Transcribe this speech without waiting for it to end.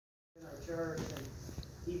church, and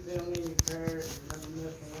keep them in your prayers, and remember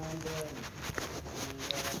Miss Wanda, and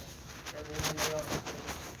everyone else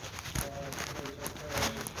that needs our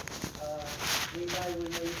prayers. Anybody we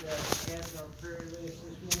need to add to our prayer list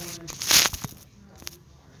this morning?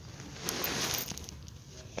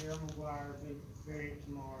 Cheryl McGuire will be buried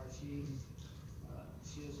tomorrow. She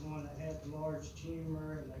was the one that had the large tumor,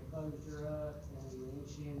 and they closed her up, and then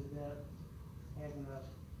she ended up having a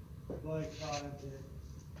blood clot that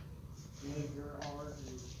moved her heart,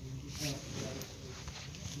 and she passed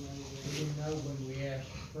away. We didn't know when we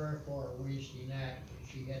asked prayer for her Wednesday night, that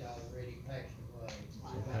she had already passed away,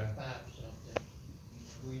 about 5-something,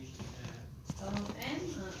 Wednesday night. And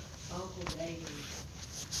Uncle David,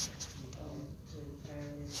 to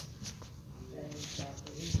Paris, David's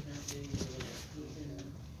doctor, he's not doing good.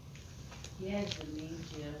 He has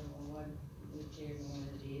dementia, or whichever one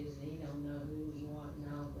it is, and he don't know who he want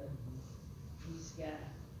now, but he's got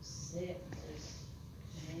sepsis,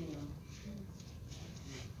 hang.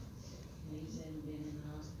 He's been in the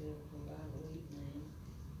hospital for about a week now.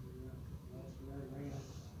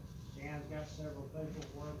 Jan's got several people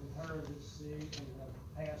working with her that's sick and have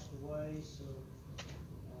passed away, so,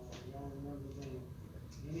 y'all remember them.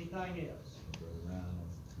 Anything else? Brother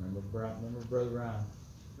Ryan, remember Brother Ryan?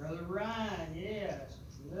 Brother Ryan, yes,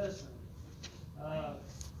 listen,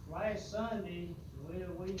 last Sunday,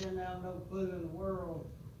 we didn't have no clue in the world,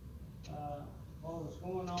 what was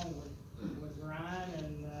going on with Ryan,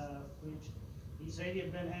 and, which, he said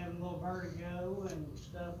he'd been having a little vertigo and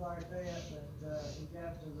stuff like that, but, he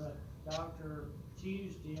got to the doctor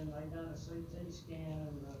Tuesday, and they done a CT scan,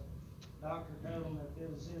 and the doctor told him if it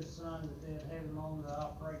was his son, that they'd have him on the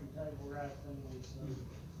operating table right then, so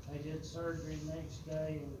they did surgery the next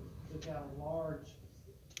day and took out a large,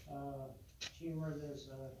 tumor that's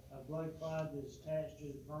a blood clot that's attached to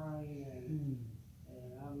his brain, and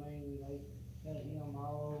I mean, they cut him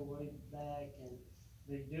all the way back, and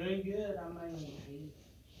he's doing good. I mean,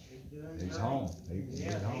 he's doing great. He's home. He's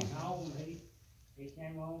home. He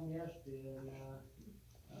came home yesterday,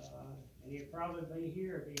 and he'd probably be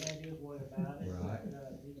here if he had his way about it. Right.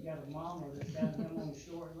 But, he's got a mama that's got him on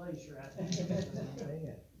short leash right now.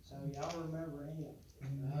 So y'all remember him.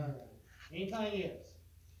 All right. Anything else?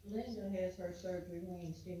 Linda has her surgery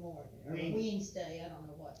Wednesday morning, or Wednesday, I don't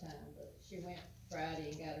know what time, but she went Friday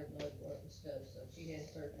and got her blood work and stuff, so she had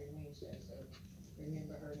surgery Wednesday, so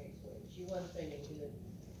remember her next week. She wasn't feeling good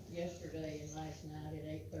yesterday and last night at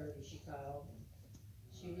 8:30 she called,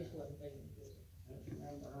 she just wasn't feeling good. Let's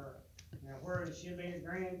remember her. Now, where is she be at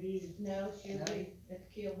Grandview? No, she'll be at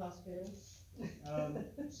the Kill Hospital.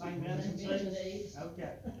 St. Vincent's? Vincent's.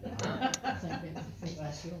 Okay.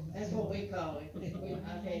 That's what we call it.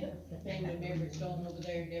 I've had family members going over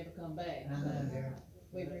there and never come back.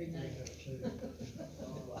 We've renamed it.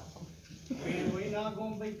 We're not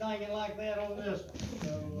gonna be thinking like that on this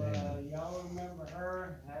one, so, y'all remember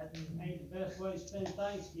her, that ain't the best way to spend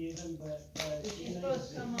Thanksgiving, but, She's supposed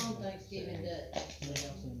to come on Thanksgiving Day.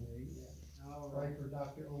 All Pray right, for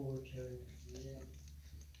Dr. Orr too. yeah.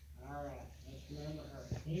 All right, let's remember her.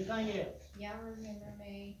 Anything else? Y'all remember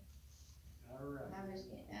me? All right. I was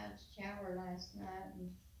getting out of the shower last night and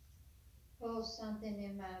pulled something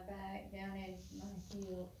in my back down in my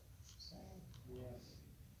heel, so Yes,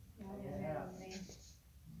 y'all remember me.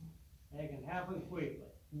 that can happen quickly.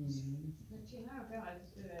 But you know, God's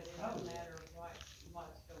good, it Oh. doesn't matter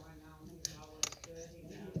what's going on, he's always good, he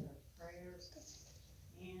knows our prayers.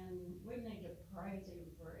 And we need to praise him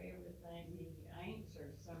for everything he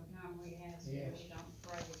answers, sometimes we ask him, Yes. we don't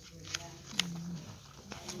praise him enough.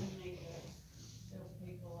 And we need to fill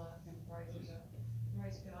people up and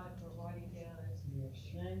praise God for what he does. Yes.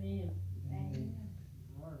 Amen. Amen.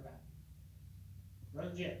 All right.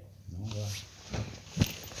 Brother Jeff. All right.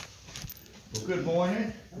 Well, good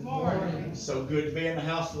morning. Good morning. So good to be in the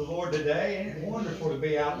house of the Lord today, and wonderful to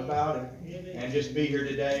be out and about and just be here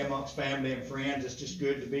today amongst family and friends. It's just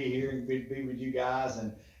good to be here and good to be with you guys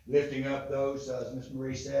and lifting up those, as Miss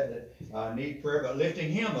Marie said, that need prayer, but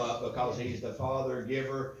lifting him up because he's the Father,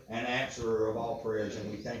 giver, and answerer of all prayers,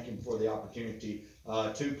 and we thank him for the opportunity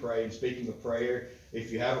to pray. And speaking of prayer,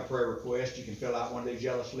 if you have a prayer request, you can fill out one of these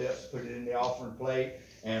yellow slips, put it in the offering plate,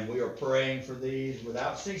 and we are praying for these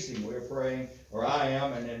without ceasing. We're praying, or I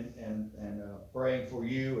am, and praying for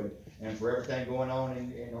you and for everything going on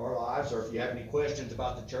in our lives. Or if you have any questions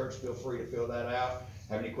about the church, feel free to fill that out.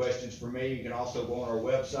 Have any questions for me, you can also go on our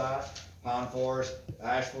website,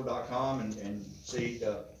 pineforestasheville.com, and see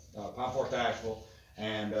the Pine Forest Asheville.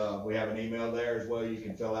 And we have an email there as well. You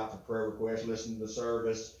can fill out for prayer requests, listen to the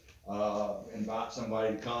service, invite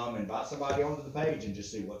somebody to come, invite somebody onto the page and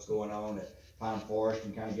just see what's going on at Pine Forest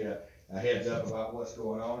and kinda get a heads up about what's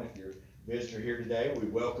going on. If you're a visitor here today, we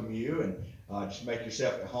welcome you, and, just make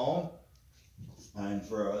yourself at home. And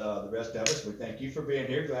for, the rest of us, we thank you for being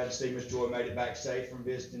here. Glad to see Miss Joy made it back safe from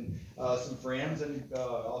visiting, some friends, and,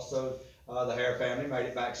 also, the Hare family made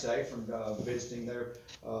it back safe from, visiting their,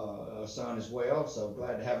 son as well. So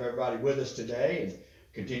glad to have everybody with us today, and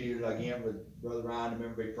continue again with Brother Ryan,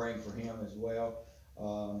 remember to be praying for him as well.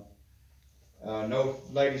 No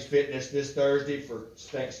ladies fitness this Thursday for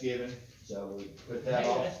Thanksgiving, so we put that Hey,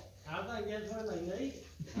 off. I think that's when they need it.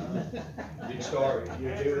 Did start,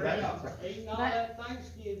 you do with that? Eating all that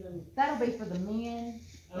Thanksgiving. That'll be for the men.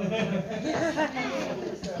 Now,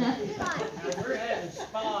 we're having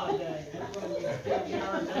spa day, we're gonna be getting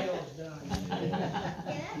our nails done.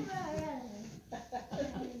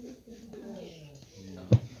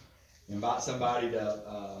 Invite somebody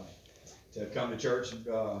to come to church,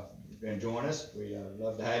 and join us. We,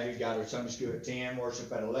 love to have you. Got our Sunday school at 10,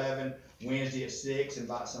 worship at 11, Wednesday at 6,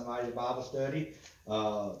 invite somebody to Bible study.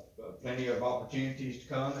 Plenty of opportunities to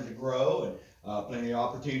come and to grow, and, plenty of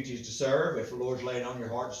opportunities to serve. If the Lord's laid on your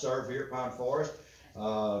heart to serve here at Pine Forest,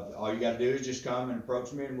 all you gotta do is just come and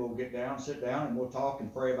approach me, and we'll get down, sit down, and we'll talk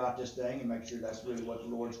and pray about this thing and make sure that's really what the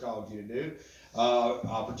Lord's called you to do.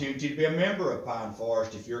 Opportunity to be a member of Pine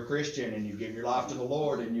Forest. If you're a Christian and you give your life to the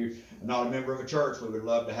Lord and you're not a member of a church, we would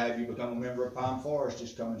love to have you become a member of Pine Forest.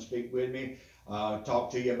 Just come and speak with me, talk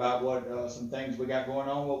to you about what, some things we got going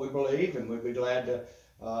on, what we believe, and we'd be glad to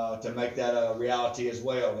make that a reality as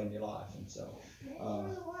well in your life. And so, Make sure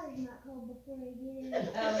the water's not cold before you get in.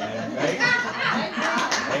 and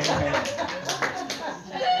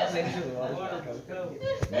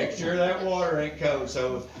make sure that water ain't cold.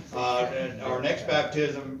 So, our next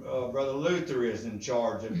baptism, Brother Luther is in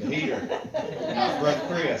charge of the heater, not Brother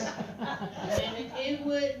Chris. And it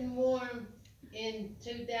wasn't warm in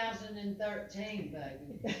 2013,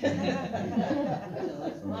 baby. So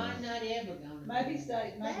it's probably not ever gonna be. Maybe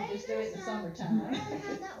just do it in the summertime. I'd rather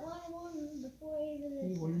have that water warm before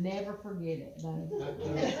even You will never forget it, though.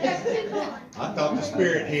 I thought the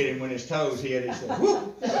spirit hit him when his toes hit. He said,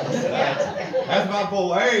 "Whoop!" That's my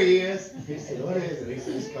boy. There he is. He said, "What is it?" He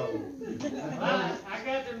said, "It's cold." I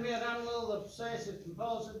got to admit, I'm a little obsessive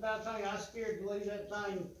compulsive about things. I was scared to leave that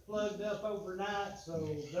thing plugged up overnight,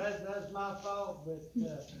 so that's my fault, but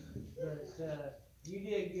you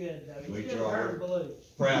did good though. We You did tried. her blue.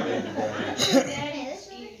 Proud of you, brother. That Hey, this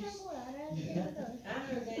one excuse, comes water. I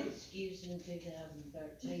heard that excuse in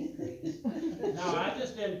 2013, Chris. No, I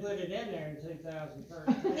just didn't put it in there in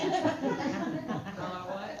 2013. All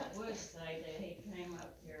I would say that he came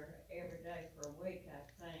up here every day for a week, I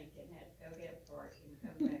think, and had to go get parts and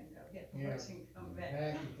come back and go get parts and come back.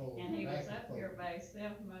 Back and forth, And he was back and up forth. here by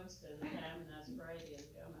himself most of the time, and I was afraid he was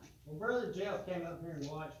gonna, Well, Brother Jeff came up here and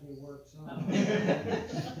watched me work some. I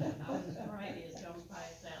was afraid he was gonna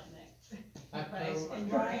pass out next. I told,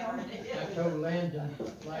 And I told Landon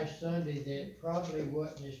last Sunday that it probably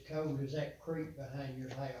wasn't as cold as that creek behind your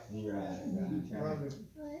house. Right. Probably,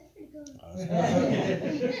 Oh,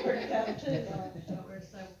 that's pretty cool. So we're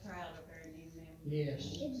so proud of her and him.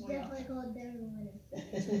 yes, It's definitely cold there in the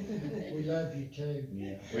winter. we love you too.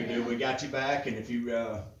 Yeah, we do. We got you back, and if you,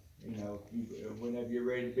 whenever you're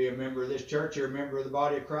ready to be a member of this church or a member of the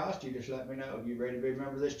body of Christ, you just let me know. You ready to be a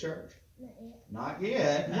member of this church? Not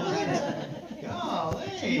yet. Not yet. What? You Golly.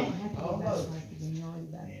 don't have to go back Almost. like you do, already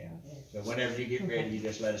back Yeah. there. So whenever you get ready, you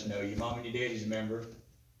just let us know. Your mom and your daddy's a member.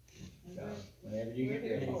 So whenever you get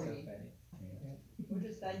ready. We're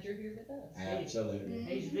just glad you're here with us. Absolutely.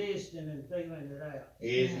 He's visiting and feeling it out.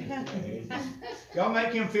 Is he? Y'all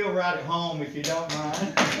make him feel right at home if you don't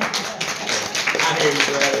mind. I hear you,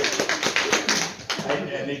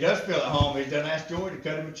 brother. And he does feel at home. He's done asked Joy to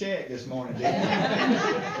cut him a check this morning, didn't he?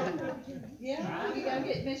 Yeah, you gotta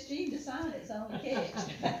get Miss Jean to sign it, it's on the catch.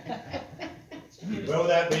 Well,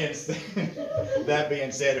 that being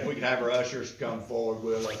said, if we could have our ushers come forward,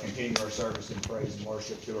 we'll continue our service in praise and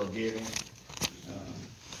worship through our giving.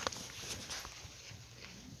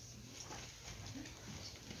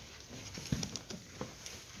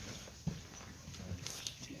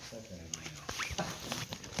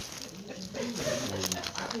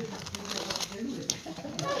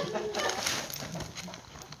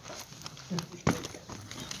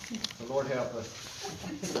 The Lord help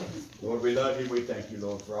us. Lord, we love you. We thank you,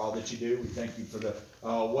 Lord, for all that you do. We thank you for the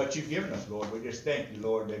what you've given us, Lord. We just thank you,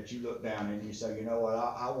 Lord, that you look down and you say, you know what,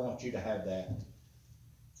 I want you to have that.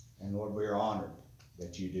 And Lord, we're honored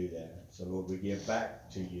that you do that. So Lord, we give back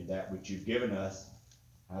to you that which you've given us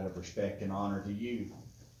out of respect and honor to you.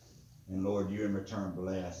 And Lord, you in return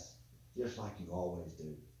bless, just like you always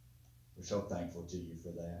do. We're so thankful to you for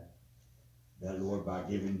that. that, Lord, by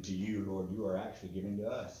giving to you, Lord, you are actually giving to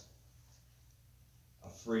us a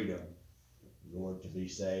freedom, Lord, to be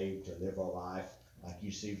saved, to live our life like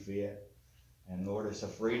you see fit. And Lord, it's a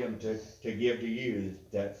freedom to give to you,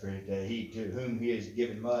 that to whom he has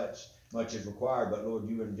given much is required. But Lord,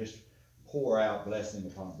 you would just pour out blessing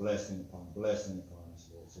upon blessing upon blessing upon us,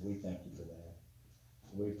 Lord. So we thank you for that.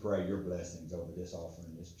 So we pray your blessings over this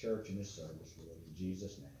offering, this church, and this service, Lord, in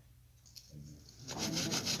Jesus' name.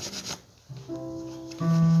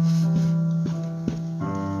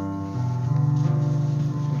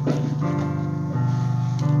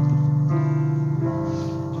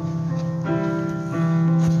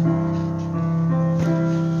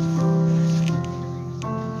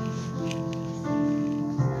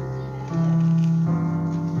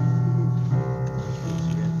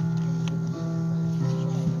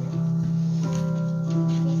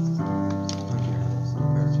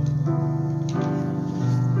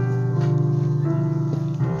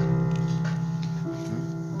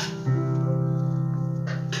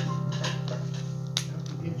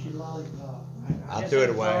 Get your lollipop. I threw it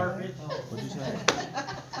away. What'd you say?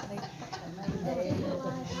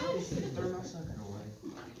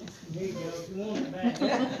 There you go, if you want it back.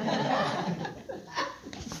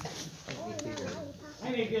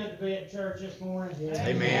 Ain't it good to be at church this morning?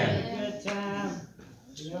 Amen. Had a good time.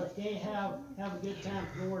 You know, if you can't have a good time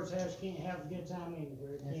at the Lord's house, you can't have a good time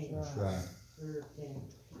anywhere. You can't. That's Right. Sure can.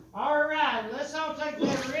 All right, let's all take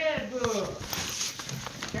that red book.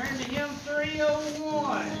 Turn to hymn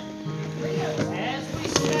 301. As we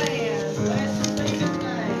stand, blessed be the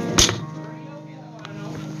name. 301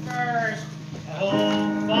 on the first. Oh,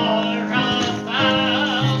 for a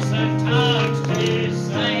thousand tongues to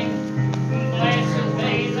sing, blessed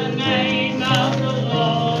be the name of the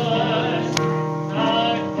Lord. The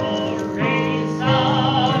glories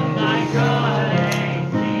of my God and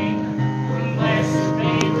King. Blessed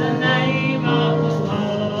be the name of the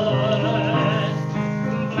Lord.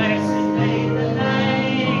 Blessed be the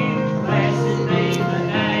name. Blessed be the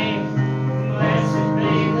name. Blessed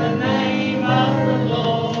be the name of the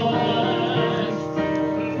Lord.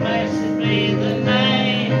 Blessed be the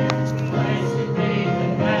name. Blessed be the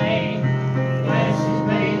name. Blessed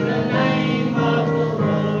be the name of the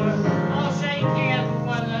Lord. I'll shake hands with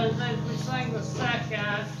one another as we sing the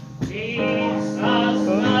second. Jesus,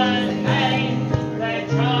 the name that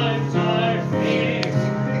drives our fears.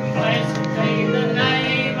 Blessed be the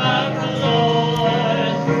name of the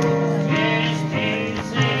Lord. Just to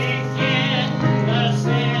seek in the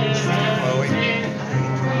sinner's ear.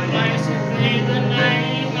 Blessed be the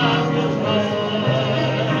name of the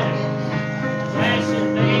Lord. Blessed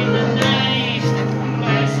be the name.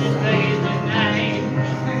 Blessed be the name.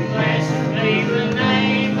 Blessed be the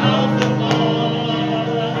name of the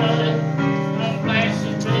Lord.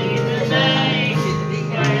 Blessed be the name.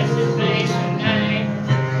 Blessed be the name.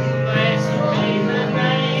 Blessed be the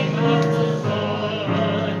name of the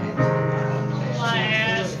Lord.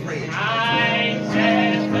 Last night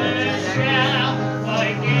never shall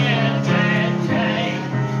forget that day.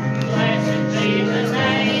 Blessed be the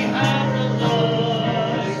name of the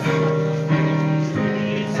Lord.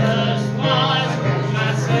 Jesus washed my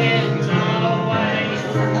sins away.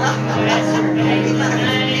 Blessed be the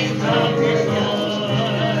name of the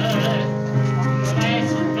Lord.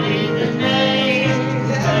 Blessed be the name.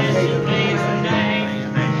 Blessed be the name.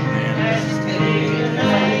 Blessed be the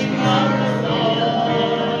name of the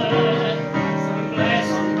Lord.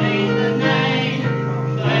 Blessed be the name.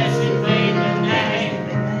 Blessed be the name.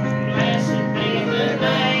 Blessed be the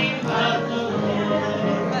name of the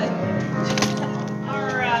Lord. All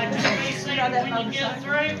right, just be seated when you get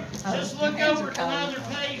through. Just look over to another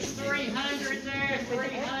page 300 there,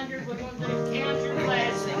 300. We're going to do count your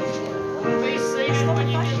blessings. Be seated when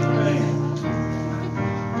you get through.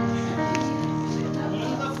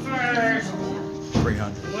 On the first.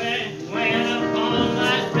 300. When upon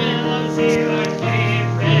thy pillows you are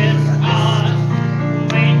deepest cause,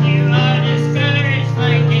 when you are discouraged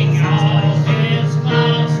thinking all is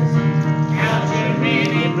lost, count your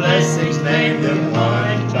many blessings, name them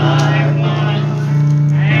one by one,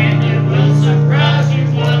 and it will surprise you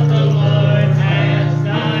what the Lord has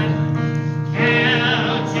done.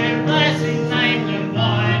 Count your blessings, name them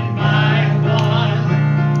one by one.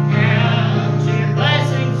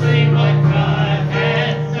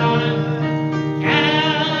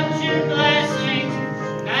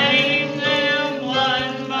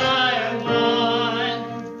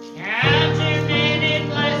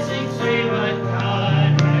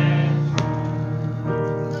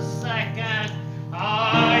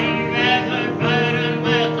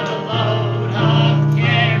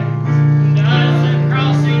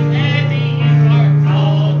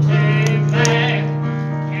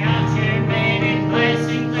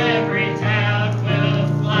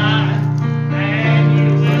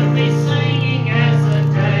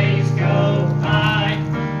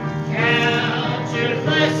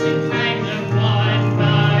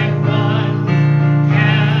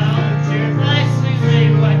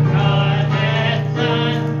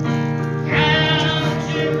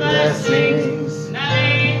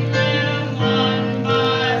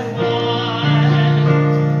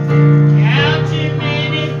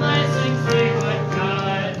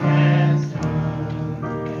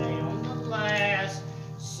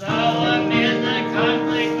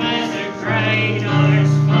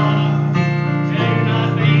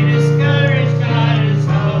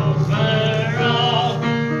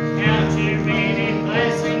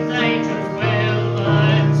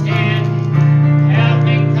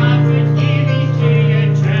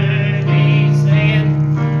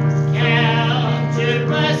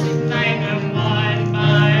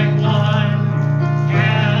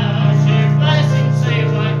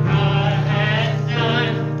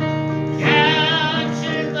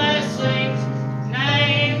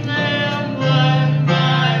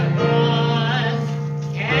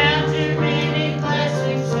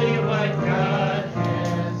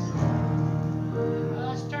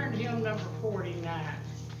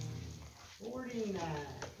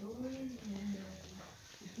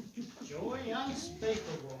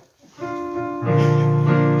 unspeakable.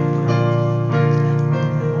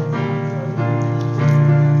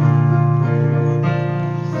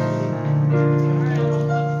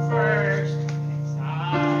 First, I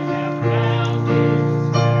have found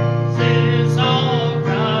this is all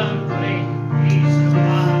complete. He's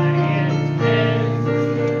quiet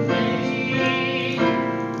me.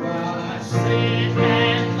 While I sit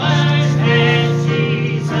and learn at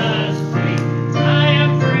Jesus' feet, I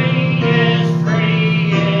am free as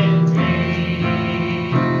free indeed.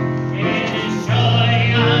 It is joy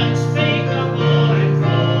unspeakable and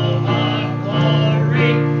full of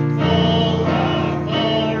glory, full of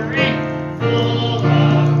glory, full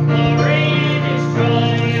of glory. It is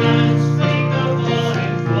joy unspeakable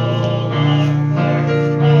and full of glory.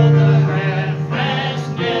 All the half has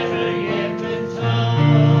never yet been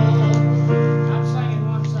told. I'm singing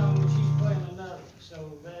one song and she's playing another, so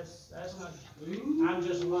that's not. I'm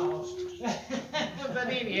just lost. But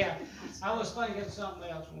anyhow, I was thinking something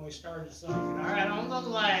else when we started singing. All right, on the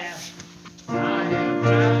last. I have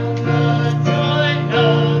found the joy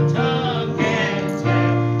no tongue can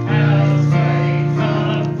tell, how safe the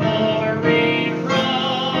glory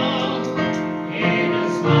roll. It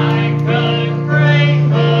is like a great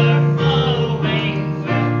overflowing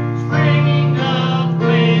well, springing up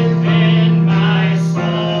within my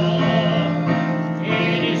soul.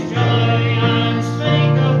 It is joy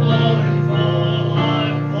unspeakable and full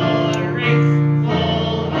of glory,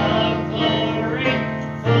 full of glory,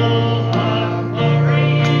 full of glory.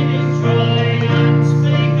 It is joy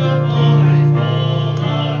unspeakable and full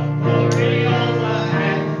of glory. All the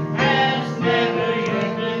half has never yet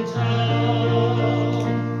been told.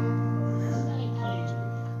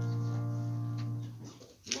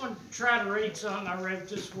 I want to try to read something I wrote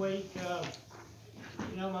this week.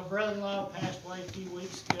 You know, my brother-in-law passed away a few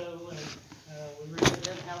weeks ago, and we really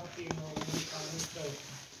didn't have a funeral or anything, so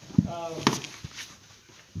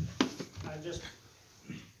I just,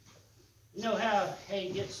 you know how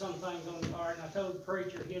you get some things on your heart, and I told the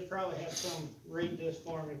preacher he'd probably have some read this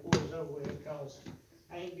for me before it was over with, because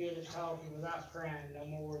I ain't good at talking without crying no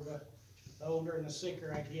more. The older and the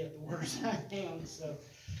sicker I get, the worse I am. So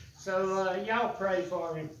y'all pray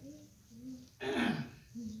for me.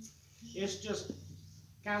 It's just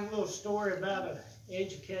kind of a little story about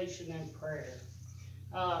education and prayer.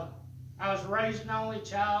 I was raised an only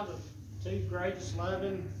child of two greatest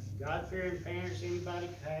loving, God-fearing parents anybody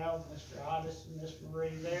could have, Mr. Otis and Miss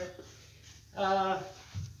Marie there. And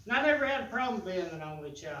I never had a problem being an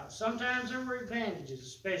only child. Sometimes there were advantages,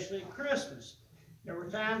 especially at Christmas. There were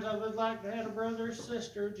times I would like to have a brother or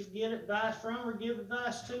sister to get advice from or give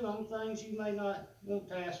advice to on things you may not want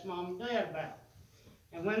to ask mom and dad about.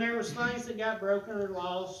 And when there was things that got broken or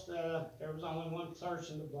lost, there was only one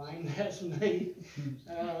person to blame, that's me.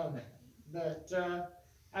 But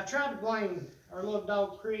I tried to blame our little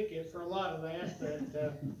dog Cricket for a lot of that,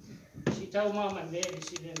 but she told Mom and Daddy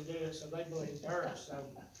she didn't do it, so they believed her. So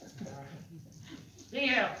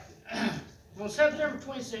anyhow, on September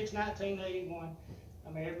 26, 1981, I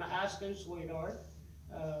married my high school sweetheart.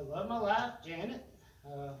 Loved my life, Janet.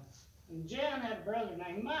 And Jan had a brother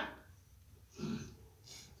named Mike.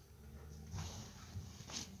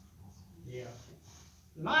 Yeah.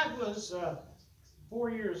 Mike was 4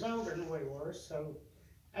 years older than we were, so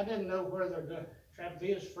I didn't know whether to try to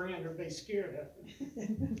be his friend or be scared of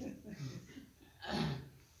him.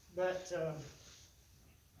 But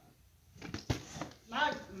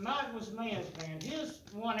Mike was a man's man. He was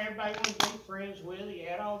one everybody wanted to be friends with. He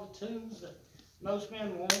had all the tools that most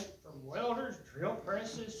men want, from welders, drill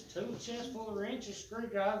presses, tool chest full of wrenches,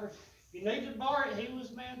 screwdrivers. If you needed to borrow it, he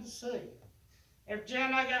was the man to see. After Jan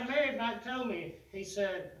and I got married, Mike told me, he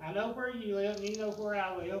said, I know where you live and you know where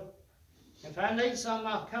I live. If I need something,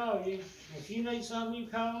 I'll call you. If you need something, you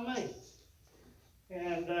call me.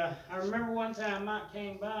 And I remember one time Mike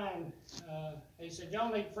came by and he said,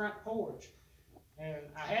 y'all need front porch. And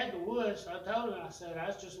I had the wood, so I told him, I said, I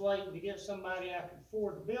was just waiting to get somebody I could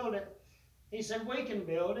afford to build it. He said, we can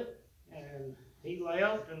build it. And he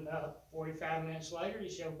left, and about 45 minutes later, he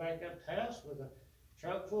showed back up the house with a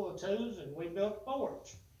truck full of tools, and we built a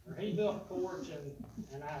porch. Or he built a porch,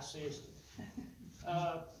 and I assisted.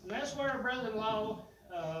 And that's where our brother-in-law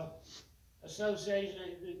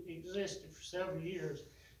association existed for several years,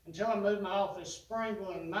 until I moved my office to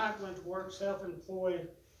Springville, and Mike went to work self-employed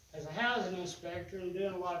as a housing inspector and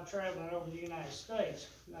doing a lot of traveling over the United States.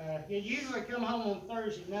 He'd usually come home on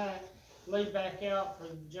Thursday night, leave back out for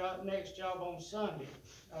the next job on Sunday.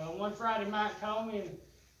 One Friday, Mike called me,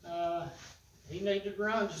 and he needed to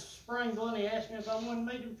run to Springville, and he asked me if I wanted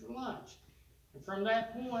to meet him for lunch. And from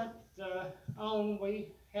that point on, we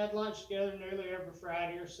had lunch together nearly every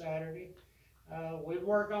Friday or Saturday. We'd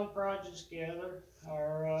work on projects together,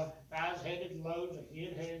 or, if I was headed to Lowe's, or he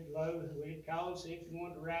had headed to Lowe's, we'd call and see if he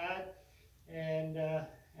wanted to ride. And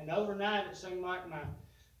overnight, it seemed like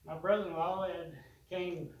my brother-in-law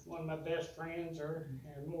became one of my best friends, or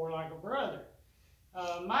more like a brother.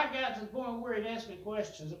 Mike got to the point where he'd ask me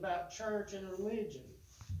questions about church and religion,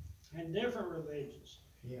 and different religions.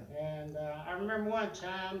 Yeah. And, I remember one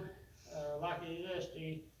time, like he just,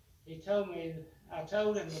 he told me, I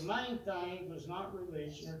told him the main thing was not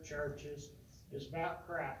religion or churches, it's about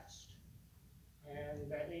Christ.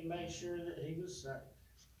 And that he made sure that he was saved.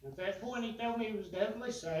 At that point, he told me he was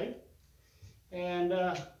definitely saved. And,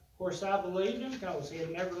 of course, I believed him, because he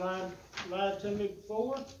had never lied to me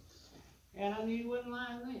before. And I knew he wasn't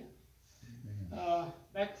lying then.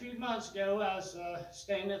 Back a few months ago, I was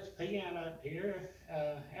standing at the piano up here,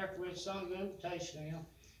 after we sung the invitation hymn.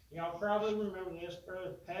 Y'all probably remember this,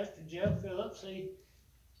 Brother Pastor Jeff Phillips,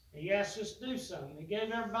 he asked us to do something. He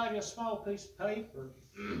gave everybody a small piece of paper.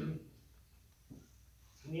 And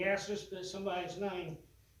he asked us to put somebody's name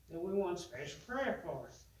that we want special prayer for.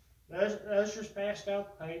 The ushers passed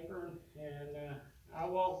out the paper, and I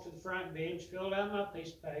walked to the front bench, filled out my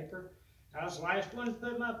piece of paper. I was the last one to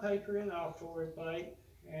put my paper in the offertory plate,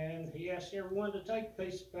 and he asked everyone to take a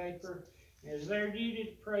piece of paper. It was their duty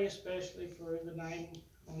to pray especially for the name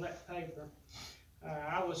on that paper.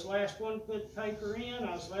 I was the last one to put the paper in,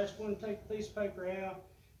 I was the last one to take the piece of paper out.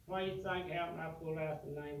 What do you think happened? I pulled out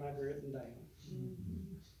the name I'd written down.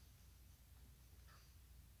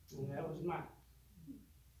 And that was mine.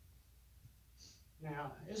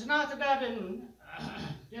 Now, it's not that I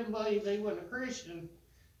didn't believe he wasn't a Christian,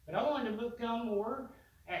 but I wanted to become more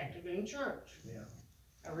active in church. Yeah.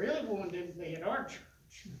 I really wanted him to be at our church.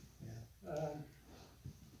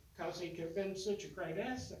 Because he could have been such a great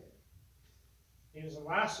asset. He was a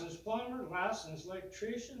licensed plumber, licensed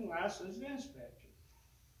electrician, licensed inspector.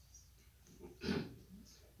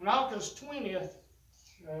 On August 20th,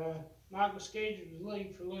 Mike was scheduled to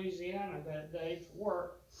leave for Louisiana that day for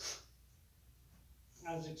work.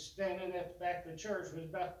 I was standing at the back of the church, we was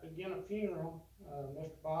about to begin a funeral,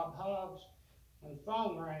 Mr. Bob Hobbs, when the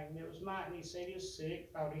phone rang. It was Mike, and he said he was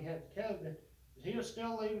sick, thought he had COVID, but he was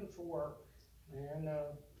still leaving for work, and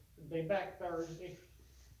would be back Thursday.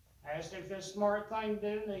 I asked him if it's a smart thing to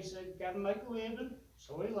do, and he said, gotta make a living,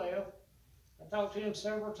 so he left. I talked to him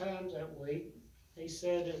several times that week. He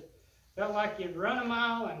said it felt like he'd run a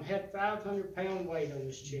mile and had 500-pound weight on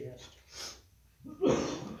his chest.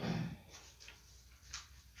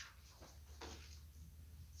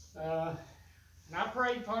 And I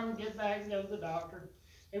prayed for him to get back and go to the doctor.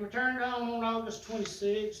 He returned home on August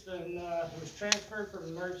 26th, and was transferred from the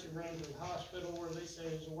emergency room to the hospital, where they say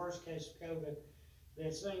it was the worst case of COVID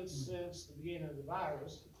they've seen since the beginning of the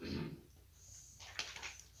virus. And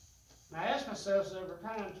I asked myself several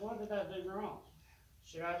times, what did I do wrong?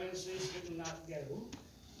 Should I have insisted and not go?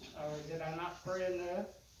 Or did I not pray enough?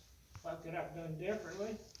 What could I have done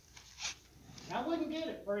differently? And I wouldn't get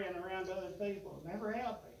it praying around other people. It never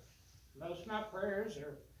helped me. Most of my prayers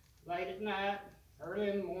are late at night, early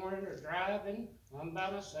in the morning, or driving. I'm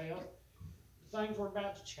by myself. Things were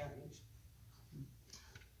about to change.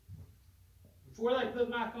 Before they put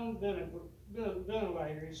Mike on the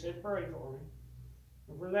ventilator, he said, pray for me.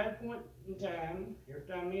 And from that point in time, every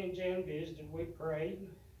time me and Jan visited, we prayed.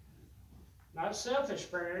 Not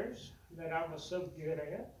selfish prayers that I was so good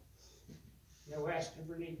at. No asking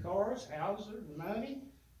for any cars, houses, money.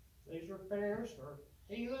 These were prayers for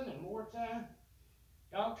healing and more time.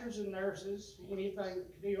 Doctors and nurses, anything that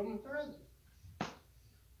could heal them through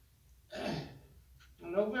them.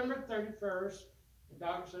 On November 31st, the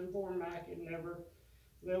doctors informed Mike he'd never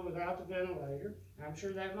live without the ventilator. I'm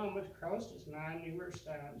sure that moment crossed his mind numerous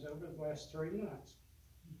times over the last 3 months.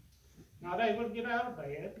 Not able to get out of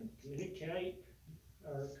bed,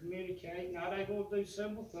 communicate, not able to do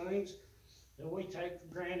simple things that we take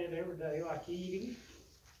for granted every day, like eating.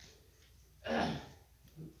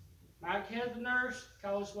 Mike had the nurse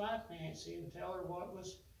call his wife Nancy and tell her what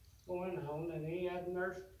was going on, and he had the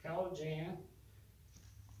nurse call Jan.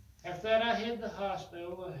 After that, I hit the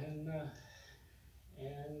hospital,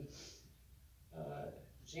 and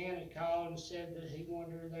Janet called and said that he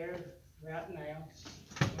wanted her there right now.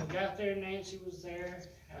 When I got there, Nancy was there.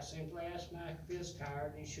 I simply asked Mike if he was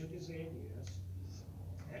tired, and he shook his head yes.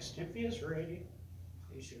 Asked him if he was ready.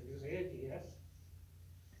 He shook his head yes.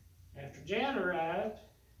 After Jan arrived,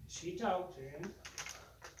 she talked to him.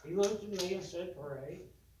 He looked at me and said, pray.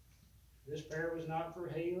 This prayer was not for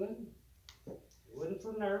healing. It wasn't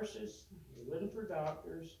for nurses. It wasn't for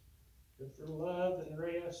doctors. But for love and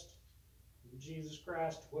rest, Jesus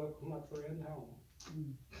Christ to welcome my friend home.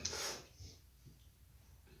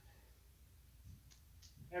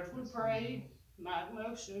 After we prayed, Mike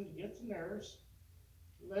motioned to get the nurse,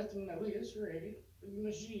 let them know he was ready for the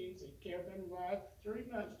machines that kept him alive for 3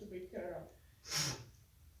 months to be cut off.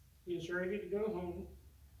 He was ready to go home.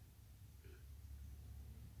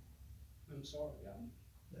 I'm sorry, y'all.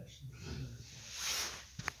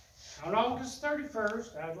 On August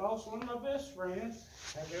 31st, I lost one of my best friends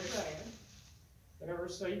I've ever had, but I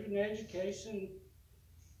received an education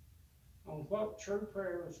on what true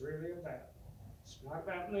prayer was really about. It's not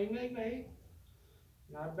about me,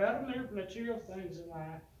 not about material things in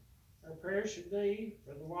life. Our prayer should be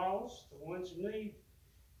for the lost, the ones who need,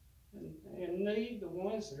 the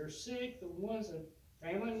ones that are sick, the ones that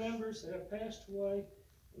family members that have passed away.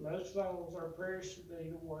 And most of all, our prayers should be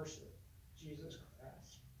to worship Jesus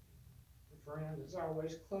Christ. A friend is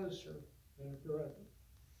always closer than a brother.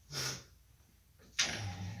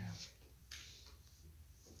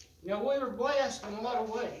 Now, we were blessed in a lot of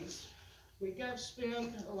ways. We got to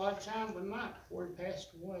spend a lot of time with Mike before he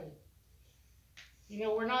passed away. You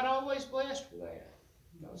know, we're not always blessed with that.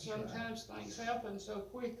 Sometimes things happen so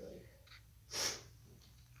quickly.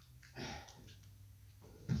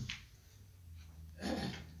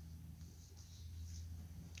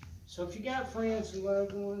 So if you got friends and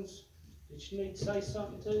loved ones that you need to say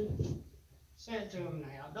something to, say it to them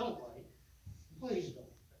now. Don't wait. Please don't.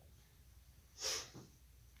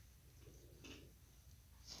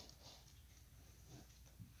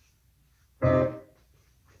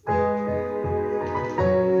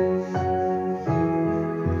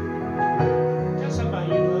 Tell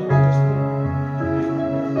somebody you love them this morning.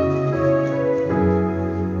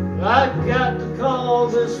 I got the call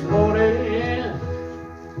this morning.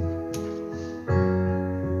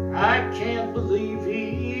 I can't believe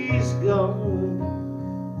he's gone.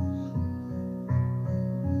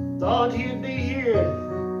 Thought he'd be here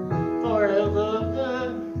forever.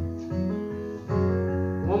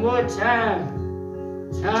 One more time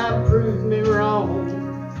proved me wrong.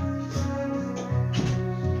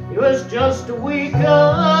 It was just a week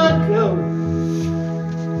ago.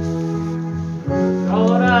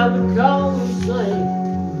 Thought I would call and say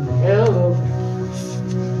hello.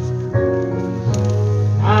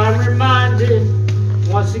 I'm reminded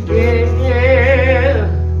once again,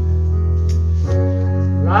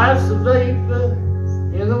 life's a vapor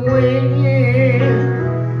in the wind.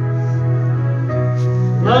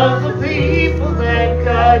 Love the people that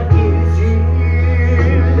God gives you.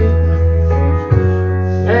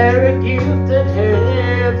 They're a gift that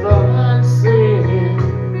heaven sent.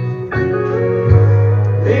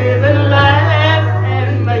 Live and laugh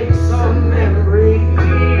and make some memories.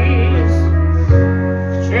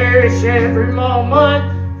 Cherish every moment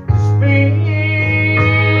spent.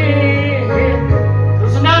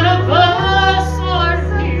 'Cause none of us are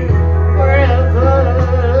here forever.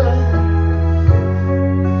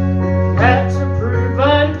 That's a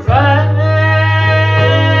proven fact.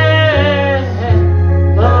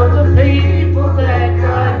 Love the people that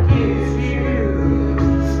God gives you.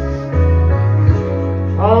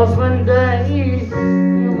 'Cause one day you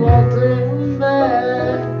want them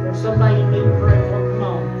back. There's somebody you need to pray for. Come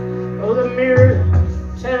on. Oh, the mirror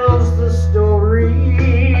tells the story.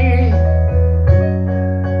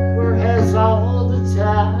 Where has all the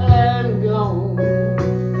time gone?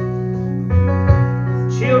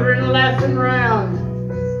 Children laughing round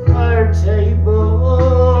our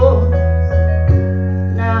table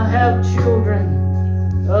now have children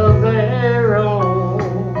of their own.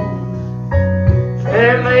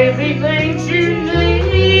 There may be things you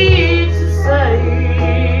need to say,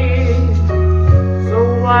 so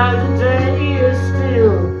why today is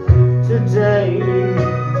still today.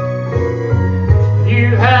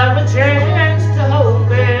 You have a chance to hold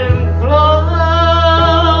them close.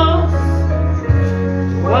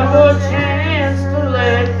 One more chance to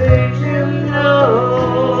let them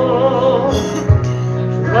know.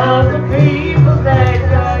 Love the people that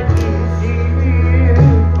God gives you.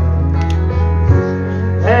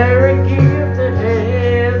 They're a gift that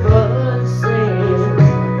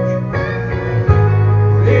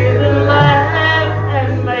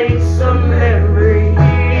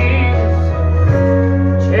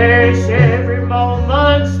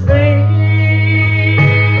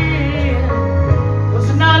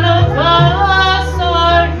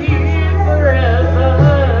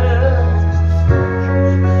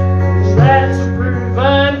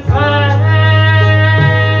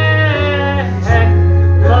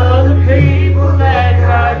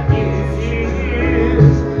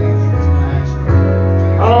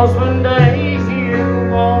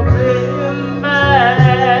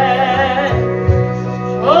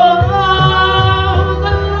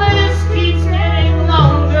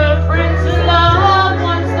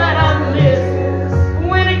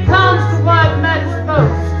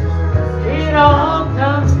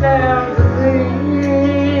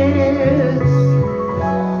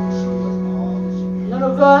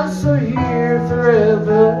None of us are here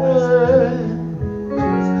forever.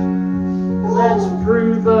 That's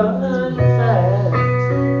proven fact.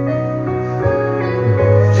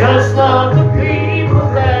 Just love the people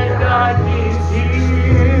that God gives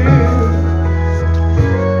you.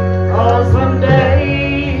 'Cause one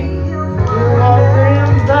day you want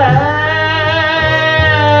them back.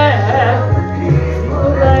 The people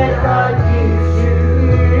that God gives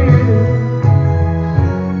you.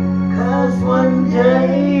 'Cause one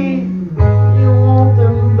day you want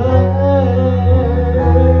them back.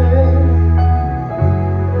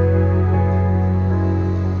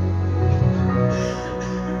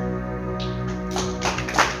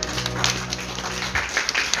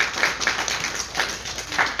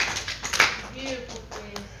 Beautiful,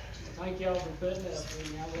 Chris. Thank y'all for putting up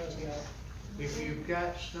with me, I love y'all. If you've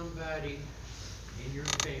got somebody in your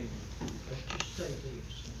family, let's just say this,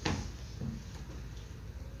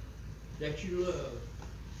 that you love,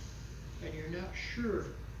 and you're not sure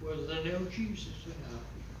whether they know Jesus or not,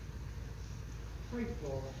 pray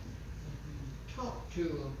for them. Talk to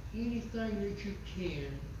them. Anything that you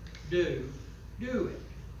can do it.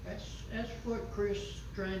 That's what Chris is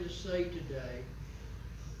trying to say today.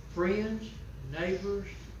 Friends, neighbors,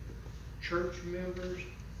 church members,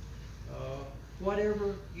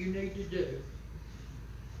 whatever you need to do,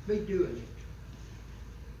 be doing it.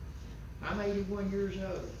 I'm 81 years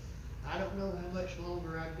old. I don't know how much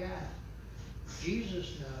longer I've got.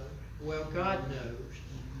 Jesus knows. Well, God knows.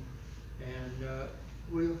 And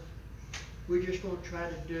we're just going to try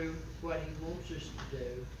to do what He wants us to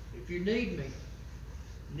do. If you need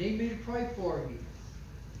me to pray for you,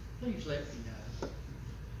 please let me know.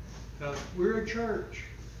 Because we're a church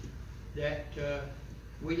that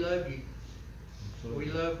we love you. We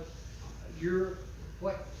love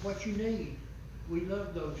what you need. We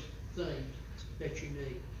love those things that you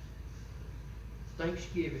need.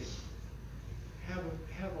 Thanksgiving.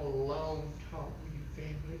 Have a long talk with your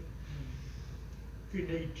family. If you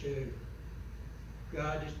need to.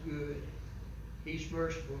 God is good. He's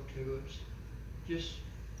merciful to us. Just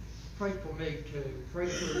pray for me too. Pray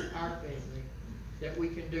for our family that we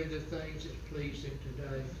can do the things that please Him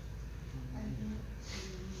today.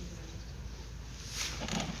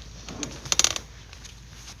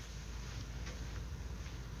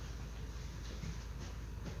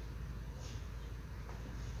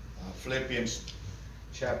 Philippians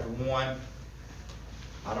chapter 1.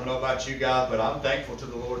 I don't know about you guys, but I'm thankful to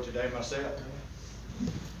the Lord today myself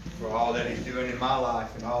for all that He's doing in my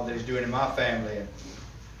life and all that He's doing in my family.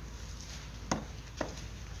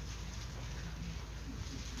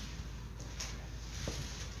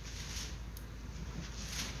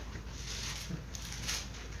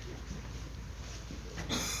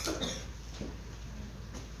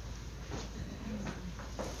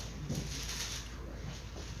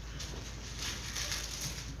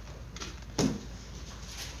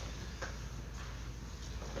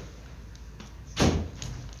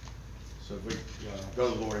 So if we go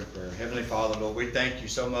to the Lord in prayer. Heavenly Father, Lord, we thank you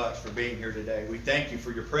so much for being here today. We thank you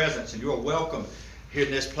for your presence, and you are welcome here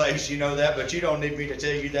in this place. You know that, but you don't need me to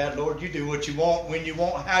tell you that. Lord, you do what you want, when you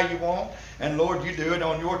want, how you want. And Lord, you do it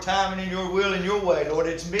on your time and in your will and your way. Lord,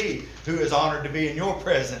 it's me who is honored to be in your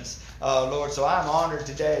presence. Lord, so I'm honored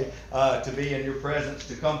today to be in your presence,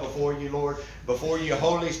 to come before you, Lord, before you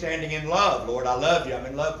wholly standing in love. Lord, I love you. I'm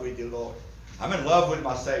in love with you, Lord. I'm in love with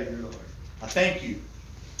my Savior, Lord. I thank you.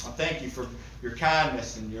 I thank you for your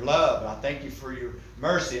kindness and your love, and I thank you for your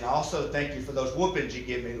mercy, and I also thank you for those whoopings you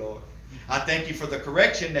give me, Lord. I thank you for the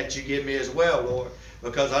correction that you give me as well, Lord,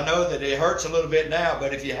 because I know that it hurts a little bit now,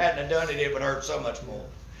 but if you hadn't done it, it would hurt so much more.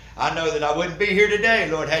 I know that I wouldn't be here today,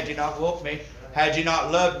 Lord, had you not whooped me, had you not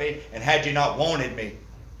loved me, and had you not wanted me.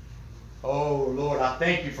 Oh, Lord, I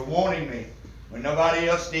thank you for wanting me when nobody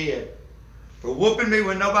else did, for whooping me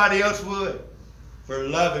when nobody else would, for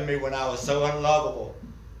loving me when I was so unlovable,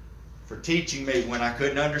 for teaching me when I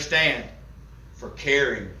couldn't understand, for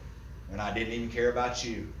caring when I didn't even care about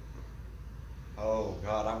you. Oh,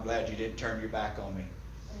 God, I'm glad you didn't turn your back on me.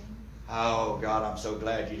 Oh, God, I'm so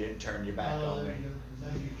glad you didn't turn your back on me.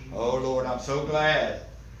 Oh, Lord, I'm so glad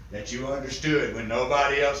that you understood when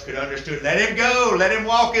nobody else could understand. Let him go. Let him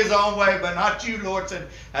walk his own way, but not you, Lord. Said,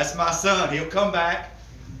 that's my son. He'll come back.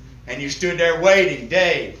 And you stood there waiting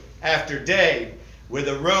day after day with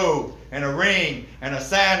a robe and a ring and a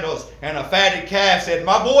sandals and a fatted calf, said,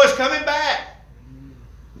 my boy's coming back.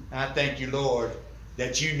 And I thank you, Lord,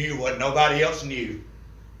 that you knew what nobody else knew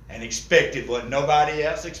and expected what nobody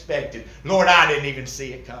else expected. Lord, I didn't even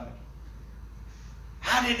see it coming.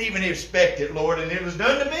 I didn't even expect it, Lord, and it was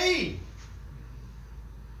done to me.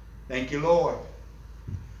 Thank you, Lord,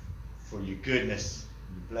 for your goodness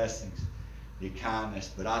your blessings, your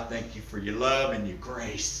kindness. But I thank you for your love and your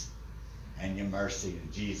grace and your mercy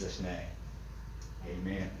in Jesus' name.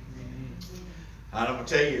 Amen. I'm going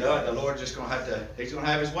to tell you, the Lord's just going to He's going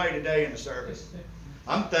to have His way today in the service.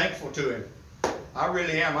 I'm thankful to Him. I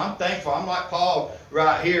really am. I'm thankful. I'm like Paul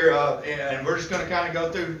right here, and we're just going to kind of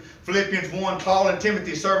go through Philippians 1. Paul and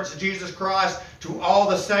Timothy, servants of Jesus Christ, to all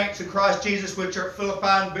the saints of Christ Jesus, which are at Philippi,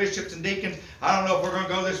 and bishops and deacons. I don't know if we're going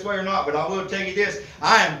to go this way or not, but I will tell you this.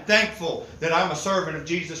 I am thankful that I'm a servant of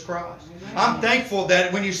Jesus Christ. I'm thankful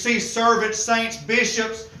that when you see servants, saints,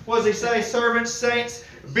 bishops, what does he say? Servants, saints,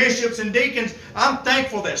 bishops, and deacons. I'm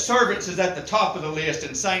thankful that servants is at the top of the list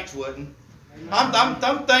and saints wouldn't. I'm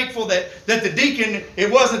thankful that the deacon,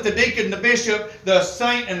 it wasn't the deacon, the bishop, the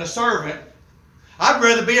saint, and the servant. I'd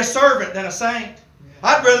rather be a servant than a saint.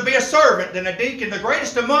 I'd rather be a servant than a deacon. The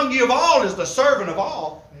greatest among you of all is the servant of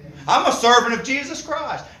all. I'm a servant of Jesus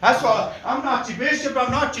Christ. That's why I'm not your bishop.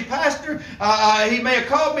 I'm not your pastor. He may have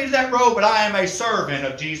called me to that role, but I am a servant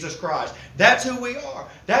of Jesus Christ. That's who we are.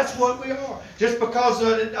 That's what we are. Just because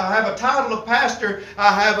I have a title of pastor,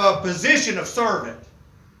 I have a position of servant.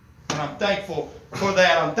 And I'm thankful for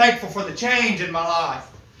that. I'm thankful for the change in my life.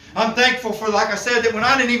 I'm thankful for, like I said, that when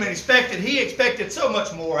I didn't even expect it, He expected so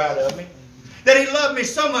much more out of me. That He loved me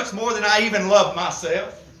so much more than I even loved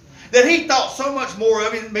myself. That He thought so much more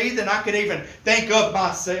of me than I could even think of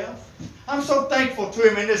myself. I'm so thankful to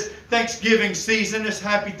Him in this Thanksgiving season, this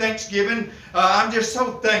happy Thanksgiving. I'm just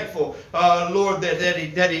so thankful, Lord,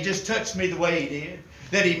 that He just touched me the way He did.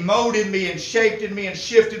 That He molded me and shaped me and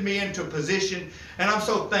shifted me into a position. And I'm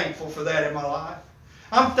so thankful for that in my life.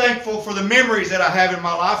 I'm thankful for the memories that I have in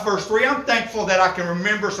my life. Verse 3, I'm thankful that I can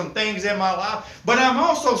remember some things in my life. But I'm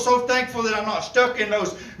also so thankful that I'm not stuck in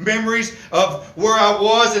those memories of where I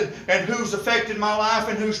was and who's affected my life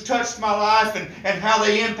and who's touched my life and how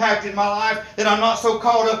they impacted my life. That I'm not so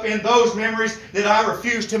caught up in those memories that I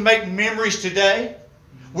refuse to make memories today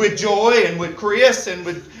with Joy and with Chris and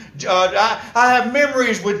with I have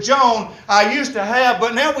memories with Joan I used to have,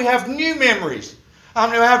 but now we have new memories. I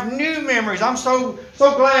have new memories. I'm so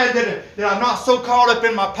glad that I'm not so caught up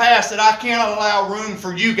in my past that I can't allow room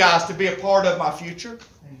for you guys to be a part of my future.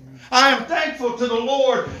 I am thankful to the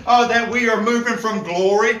Lord that we are moving from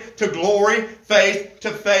glory to glory, faith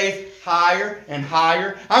to faith, higher and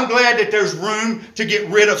higher. I'm glad that there's room to get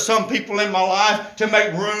rid of some people in my life to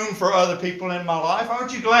make room for other people in my life.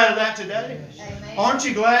 Aren't you glad of that today? Amen. Aren't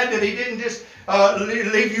you glad that He didn't just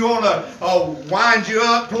leave you on wind you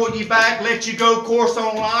up, pull you back, let you go course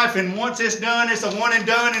on life, and once it's done, it's a one and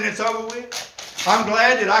done and it's over with? I'm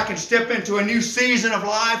glad that I can step into a new season of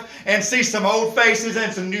life and see some old faces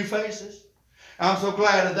and some new faces. I'm so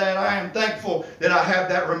glad of that. I am thankful that I have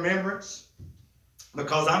that remembrance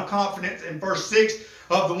because I'm confident in verse 6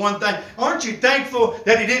 of the one thing. Aren't you thankful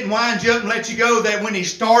that He didn't wind you up and let you go, that when He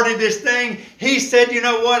started this thing, He said, you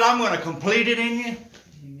know what, I'm going to complete it in you?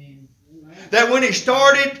 That when He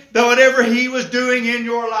started whatever He was doing in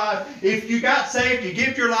your life, if you got saved, you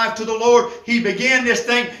give your life to the Lord, He began this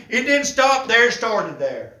thing. It didn't stop there, it started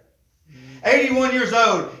there. 81 years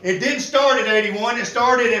old. It didn't start at 81, it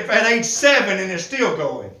started at age 7 and it's still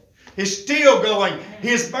going. It's still going.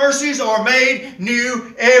 His mercies are made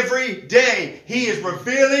new every day. He is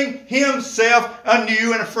revealing Himself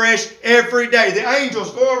anew and afresh every day. The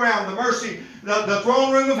angels go around the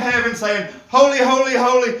throne room of heaven saying, holy, holy,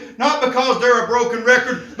 holy, not because they're a broken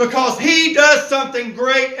record, because He does something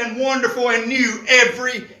great and wonderful and new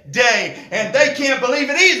every day. And they can't believe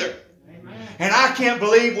it either. And I can't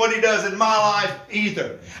believe what He does in my life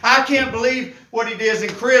either. I can't believe what He does in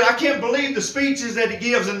Chris. I can't believe the speeches that He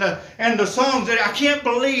gives and the songs. I can't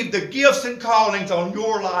believe the gifts and callings on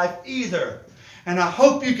your life either. And I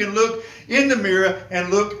hope you can look in the mirror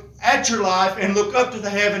and look at your life and look up to the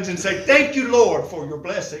heavens and say, thank you, Lord, for your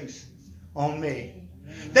blessings on me.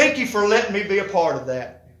 Thank you for letting me be a part of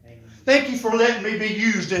that. Thank you for letting me be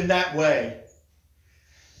used in that way.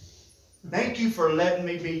 Thank you for letting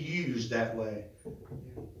me be used that way.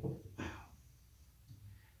 Wow.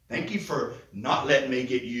 Thank you for not letting me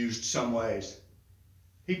get used some ways.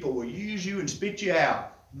 People will use you and spit you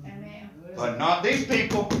out. Amen. But not these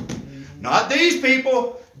people. Not these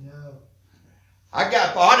people. No. I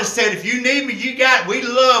just said, if you need me, we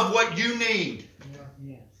love what you need.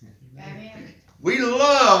 Amen. We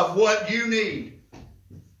love what you need.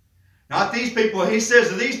 Not these people. He says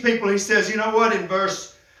to these people, He says, you know what, in verse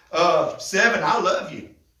 7, I love you.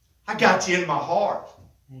 I got you in my heart.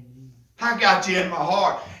 I got you in my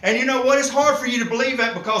heart. And you know what? It's hard for you to believe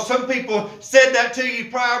that because some people said that to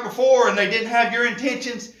you prior before and they didn't have your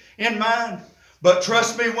intentions in mind. But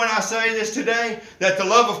trust me when I say this today, that the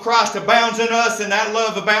love of Christ abounds in us, and that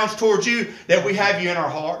love abounds towards you, that we have you in our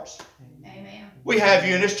hearts. Amen. We have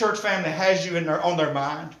you, and this church family has you on their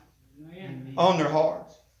mind, on their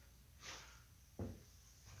hearts.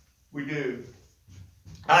 We do.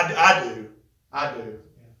 I do.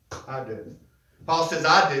 Paul says,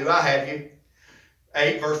 I do. I have you.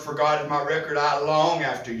 8 verse, for God is my record. I long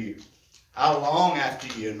after you. I long after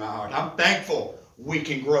you in my heart. I'm thankful we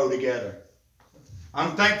can grow together.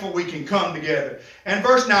 I'm thankful we can come together. And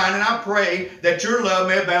verse 9, and I pray that your love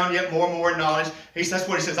may abound yet more and more in knowledge. That's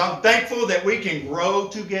what he says. I'm thankful that we can grow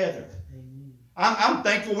together. I'm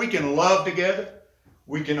thankful we can love together.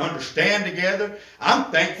 We can understand together. I'm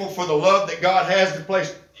thankful for the love that God has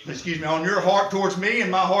placed, on your heart towards me and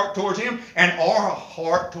my heart towards him and our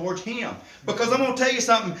heart towards him. Because I'm going to tell you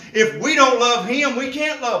something. If we don't love him, we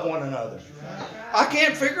can't love one another. I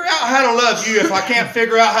can't figure out how to love you if I can't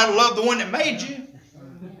figure out how to love the one that made you.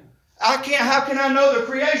 How can I know the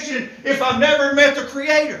creation if I've never met the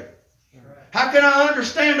Creator? How can I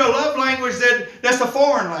understand a love language that's a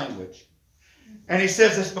foreign language? And he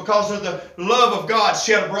says it's because of the love of God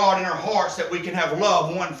shed abroad in our hearts that we can have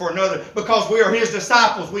love one for another. Because we are his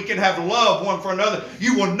disciples, we can have love one for another.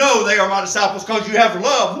 You will know they are my disciples because you have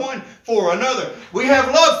love one for another. We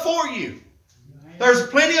have love for you. There's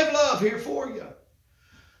plenty of love here for you.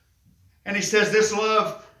 And he says this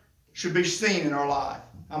love should be seen in our life.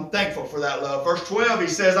 I'm thankful for that love. Verse 12, he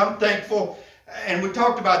says, I'm thankful. And we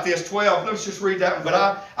talked about this, 12. Let's just read that one. But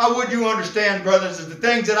I would you understand, brothers, that the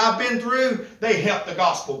things that I've been through, they help the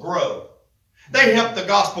gospel grow. They help the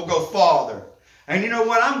gospel go farther. And you know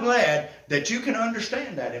what? I'm glad that you can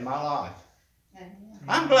understand that in my life.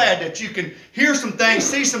 I'm glad that you can hear some things,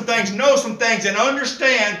 see some things, know some things, and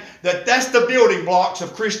understand that that's the building blocks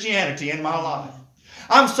of Christianity in my life.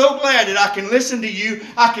 I'm so glad that I can listen to you.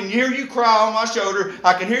 I can hear you cry on my shoulder.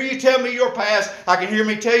 I can hear you tell me your past. I can hear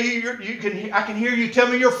me tell you I can hear you tell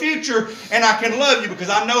me your future, and I can love you because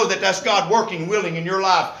I know that that's God working, willing in your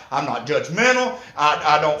life. I'm not judgmental.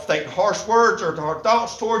 I don't think harsh words or hard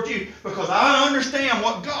thoughts towards you because I understand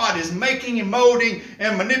what God is making and molding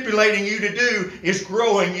and manipulating you to do is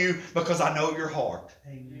growing you because I know your heart.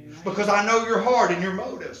 Amen. Because I know your heart and your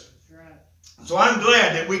motives. So I'm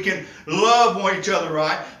glad that we can love each other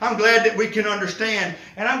right. I'm glad that we can understand.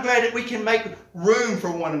 And I'm glad that we can make room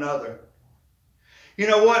for one another. You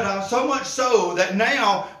know what? So much so that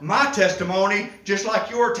now my testimony, just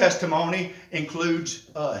like your testimony,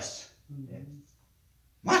 includes us.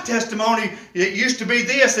 My testimony, it used to be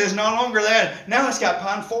this, is no longer that. Now it's got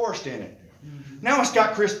Pine Forest in it. Now it's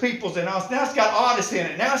got Chris Peoples in it. Now it's got Otis in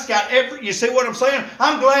it. Now it's got you see what I'm saying?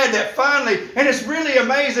 I'm glad that finally, and it's really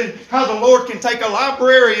amazing how the Lord can take a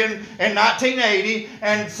librarian in 1980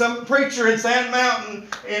 and some preacher in Sand Mountain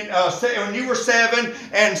when you were 7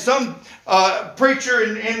 and some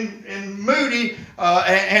preacher in Moody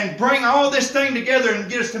and bring all this thing together and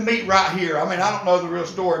get us to meet right here. I mean, I don't know the real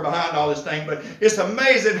story behind all this thing, but it's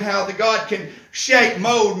amazing how the God can shape,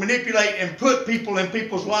 mold, manipulate, and put people in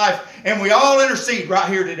people's life. And we all intercede right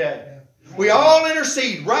here today. We all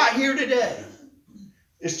intercede right here today.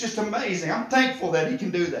 It's just amazing. I'm thankful that he can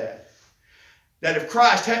do that. That if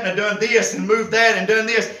Christ hadn't have done this and moved that and done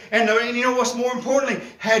this, and you know what's more importantly,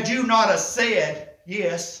 had you not have said,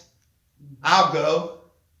 yes, I'll go.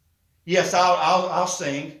 Yes, I'll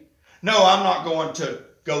sing. No, I'm not going to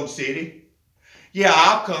Gold City. Yeah,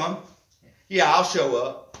 I'll come. Yeah, I'll show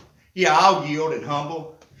up. Yeah, I'll yield and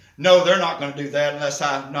humble. No, they're not going to do that unless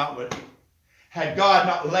I'm not with you. Had God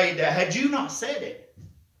not laid that, had you not said it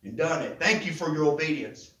and done it, thank you for your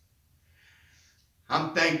obedience.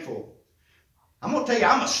 I'm thankful. I'm going to tell you,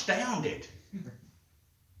 I'm astounded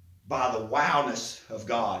by the wildness of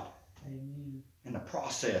God. Amen. And the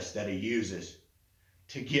process that he uses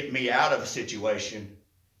to get me out of a situation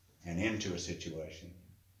and into a situation.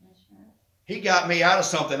 That's right. He got me out of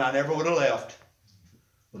something I never would have left.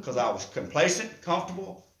 Because I was complacent,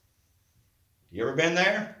 comfortable. You ever been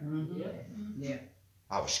there? Mm-hmm. Yeah.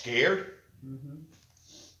 I was scared. Mm-hmm.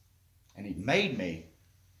 And he made me.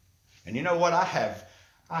 And you know what?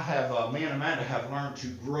 Me and Amanda have learned to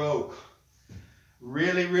grow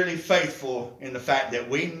really, really faithful in the fact that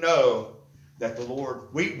we know that the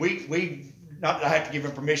Lord, we not that I have to give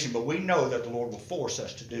him permission, but we know that the Lord will force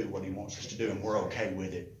us to do what he wants us to do, and we're okay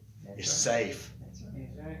with it. It's safe.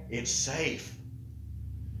 It's safe.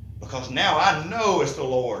 Because now I know it's the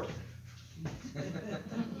Lord.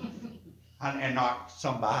 And not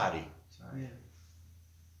somebody.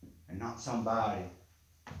 And not somebody.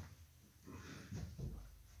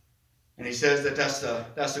 And he says that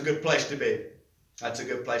that's a good place to be. That's a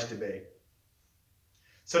good place to be.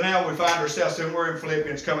 So now we find ourselves, and we're in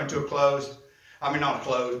Philippians coming to a close. I mean, not a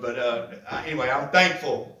close, but anyway, I'm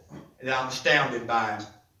thankful that I'm astounded by him.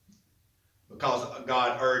 Because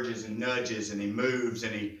God urges and nudges and he moves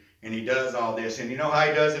and he does all this. And you know how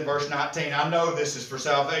he does it? Verse 19, I know this is for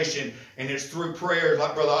salvation, and it's through prayers,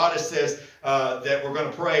 like Brother Otis says, that we're going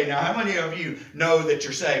to pray. Now, how many of you know that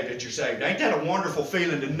you're saved, Ain't that a wonderful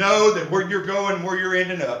feeling to know that where you're going, where you're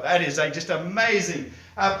ending up? That is just amazing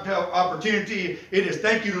opportunity. It is.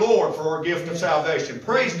 Thank you, Lord, for our gift of salvation.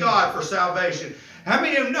 Praise God for salvation. How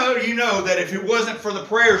many of you know that if it wasn't for the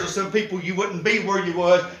prayers of some people, you wouldn't be where you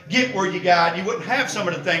was, get where you got, you wouldn't have some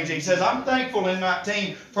of the things. He says, I'm thankful in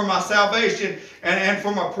 19 for my salvation and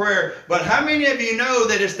for my prayer. But how many of you know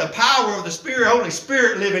that it's the power of the Spirit, Holy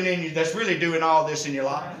Spirit living in you that's really doing all this in your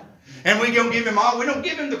life? And we don't give him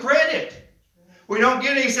the credit. We don't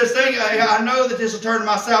get it. He says, I know that this will turn to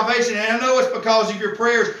my salvation, and I know it's because of your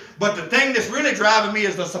prayers. But the thing that's really driving me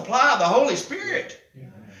is the supply of the Holy Spirit.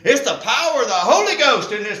 It's the power of the Holy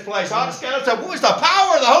Ghost in this place. I just got to say, it's the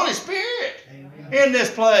power of the Holy Spirit in this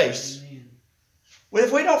place. Well,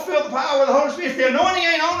 if we don't feel the power of the Holy Spirit, if the anointing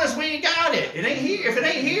ain't on us, we ain't got it. It ain't here. If it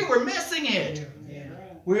ain't here, we're missing it.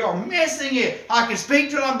 We are missing it. I can speak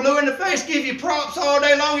till I'm blue in the face, give you props all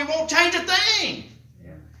day long. It won't change a thing.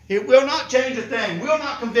 It will not change a thing. Will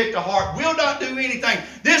not convict a heart. Will not do anything.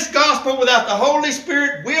 This gospel without the Holy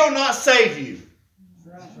Spirit will not save you.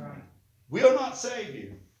 Will not save you.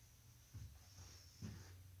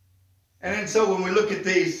 And then so when we look at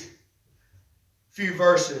these few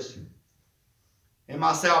verses, in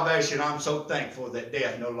my salvation, I'm so thankful that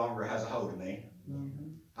death no longer has a hold of me.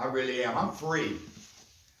 I really am. I'm free.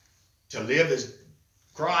 To live as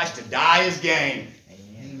Christ, to die is gain.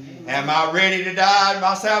 Am I ready to die in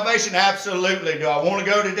my salvation? Absolutely. Do I want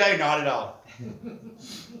to go today? Not at all.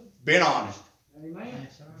 Being honest.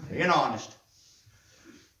 Being honest.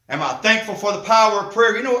 Am I thankful for the power of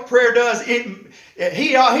prayer? You know what prayer does? He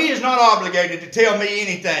is not obligated to tell me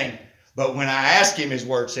anything. But when I ask him, his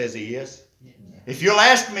word says he is. If you'll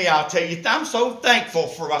ask me, I'll tell you, I'm so thankful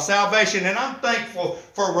for my salvation, and I'm thankful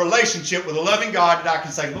for a relationship with a loving God that I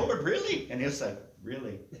can say, Lord, really? And he'll say,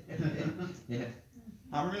 really?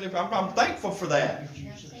 I'm thankful for that.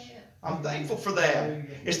 I'm thankful for that.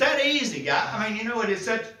 It's that easy, guys. I mean, you know what? It's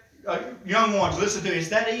that, young ones, listen to me. It's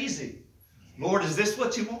that easy. Lord, is this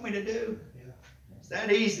what you want me to do? It's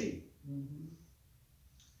that easy.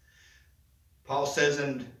 Paul says,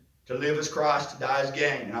 and to live as Christ, to die as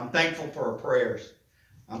gain. And I'm thankful for our prayers.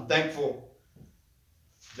 I'm thankful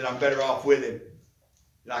that I'm better off with him.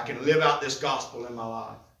 That I can live out this gospel in my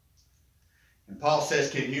life. And Paul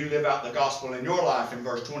says, can you live out the gospel in your life? In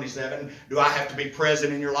verse 27, do I have to be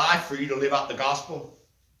present in your life for you to live out the gospel?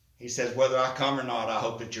 He says, whether I come or not, I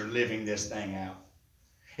hope that you're living this thing out.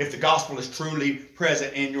 If the gospel is truly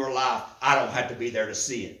present in your life, I don't have to be there to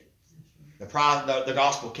see it. The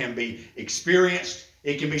gospel can be experienced.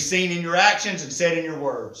 It can be seen in your actions and said in your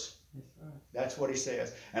words. That's what he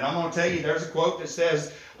says. And I'm going to tell you, there's a quote that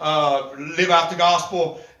says, live out the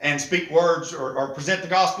gospel and speak words, or present the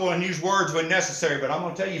gospel and use words when necessary. But I'm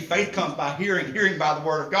going to tell you, faith comes by hearing, hearing by the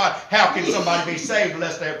word of God. How can somebody be saved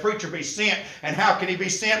unless their preacher be sent? And how can he be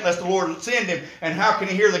sent unless the Lord send him? And how can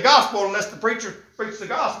he hear the gospel unless the preacher preach the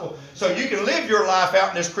gospel? So you can live your life out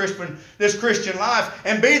in this Christian life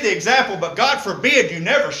and be the example, but God forbid you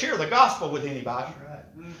never share the gospel with anybody.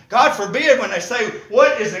 God forbid when they say,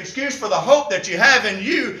 what is the excuse for the hope that you have in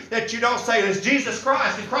you, that you don't say, it's Jesus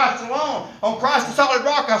Christ and Christ alone. On Christ the solid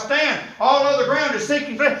rock I stand. All other ground is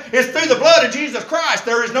sinking. It's through the blood of Jesus Christ.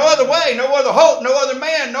 There is no other way, no other hope, no other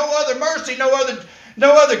man, no other mercy, no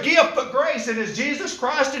other gift but grace. It is Jesus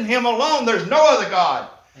Christ and him alone. There's no other God.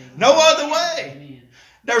 No other way.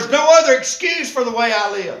 There's no other excuse for the way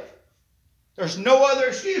I live. There's no other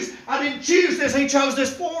excuse. I didn't choose this. He chose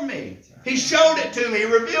this for me. He showed it to me. He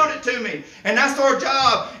revealed it to me. And that's our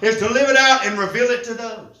job, is to live it out and reveal it to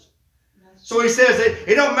those. So he says,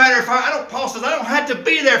 it don't matter if Paul says, I don't have to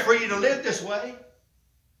be there for you to live this way.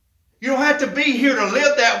 You don't have to be here to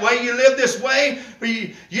live that way. You live this way, but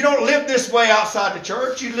you don't live this way outside the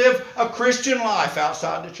church. You live a Christian life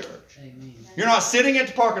outside the church. Amen. You're not sitting at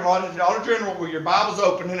the parking lot at the Dollar General with your Bible's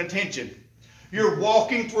open and attention. You're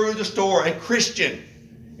walking through the store, a Christian,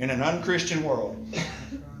 in an unchristian world.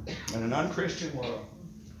 In an unchristian world.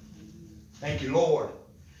 Thank you, Lord,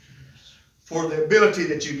 for the ability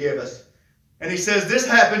that you give us. And he says this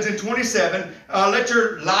happens in 27. Let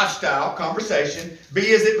your lifestyle, conversation,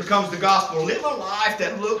 be as it becomes the gospel. Live a life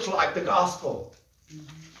that looks like the gospel.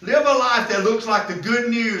 Live a life that looks like the good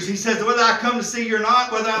news. He says, whether I come to see you or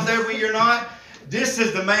not, whether I'm there with you or not, this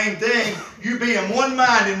is the main thing. You be in one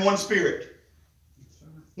mind and one spirit.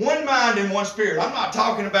 One mind and one spirit. I'm not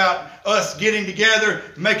talking about us getting together,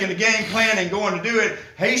 making a game plan and going to do it.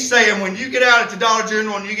 He's saying when you get out at the Dollar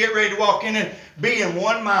General and you get ready to walk in it, be in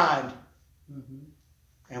one mind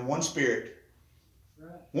and one spirit.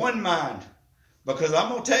 Right. One mind. Because I'm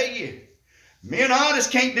going to tell you, me and Otis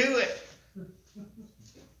can't do it.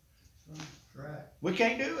 Right. We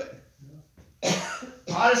can't do it.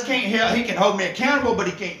 Otis can't help. He can hold me accountable, but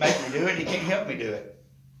he can't make me do it. He can't help me do it.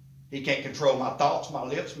 He can't control my thoughts, my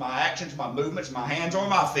lips, my actions, my movements, my hands, or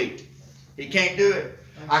my feet. He can't do it.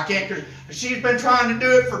 I can't. She's been trying to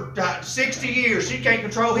do it for 60 years. She can't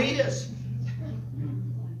control his.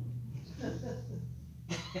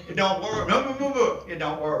 It don't work. No. It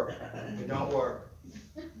don't work. It don't work.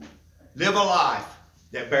 Live a life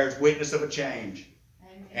that bears witness of a change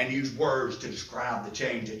and use words to describe the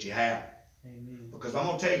change that you have. Amen. Because I'm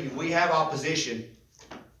going to tell you, we have opposition.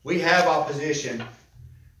 We have opposition.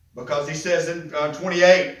 Because he says in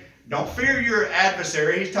 28, don't fear your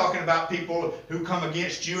adversary. He's talking about people who come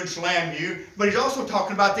against you and slam you. But he's also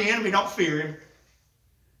talking about the enemy. Don't fear him.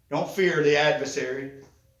 Don't fear the adversary.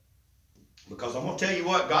 Because I'm going to tell you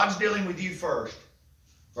what, God's dealing with you first.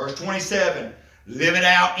 Verse 27, live it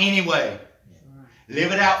out anyway.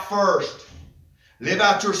 Live it out first. Live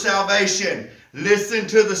out your salvation. Listen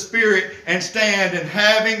to the Spirit and stand. And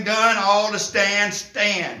having done all to stand,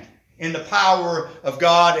 stand in the power of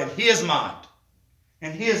God and His mind.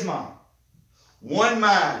 And His mind. One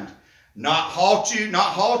mind. Not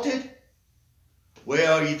halted.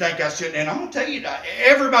 Well, you think I shouldn't. And I'm going to tell you,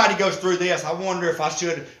 everybody goes through this. I wonder if I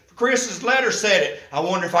should. Chris's letter said it. I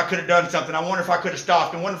wonder if I could have done something. I wonder if I could have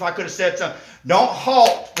stopped. I wonder if I could have said something. Don't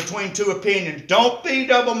halt between two opinions. Don't be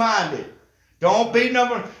double-minded. Don't be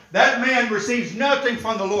that man receives nothing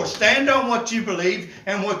from the Lord. Stand on what you believe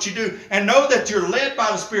and what you do. And know that you're led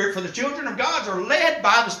by the Spirit. For the children of God are led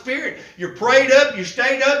by the Spirit. You're prayed up, you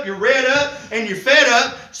stayed up, you're read up, and you're fed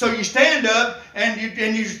up. So you stand up and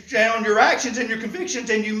you stand on your actions and your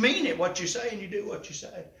convictions and you mean it, what you say, and you do what you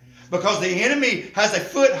say. Because the enemy has a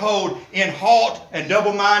foothold in halt and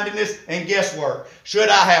double-mindedness and guesswork. Should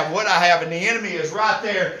I have what I have? And the enemy is right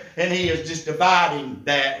there, and he is just dividing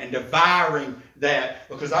that and devouring that.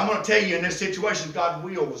 Because I'm going to tell you, in this situation, God's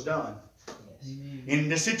will was done. Amen. In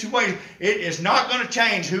this situation, it is not going to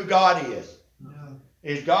change who God is.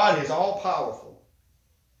 No. God is all-powerful.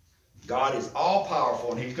 God is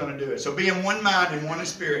all-powerful, and He's going to do it. So be in one mind and one in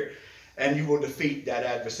spirit, and you will defeat that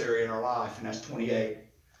adversary in our life. And that's 28.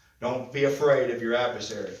 Don't be afraid of your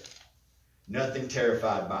adversary. Nothing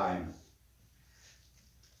terrified by him.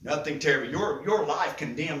 Nothing terrified. Your life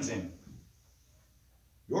condemns him.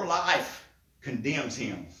 Your life condemns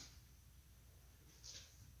him.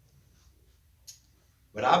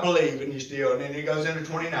 But I believe in you still. And then he goes into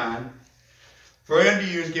 29. For unto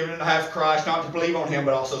you is given in the half Christ, not to believe on him,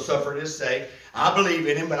 but also suffer his sake. I believe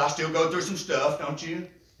in him, but I still go through some stuff, don't you?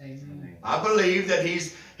 Amen. I believe that he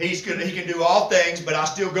can do all things, but I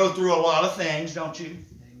still go through a lot of things, don't you?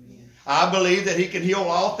 Amen. I believe that he can heal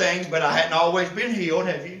all things, but I hadn't always been healed,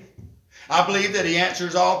 have you? I believe that he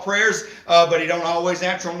answers all prayers, but he don't always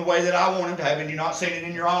answer them the way that I want him to. Haven't you not seen it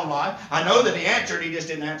in your own life? I know that he answered, he just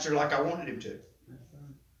didn't answer like I wanted him to.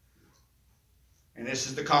 And this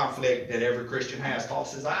is the conflict that every Christian has. Paul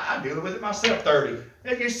says, I deal with it myself, 30.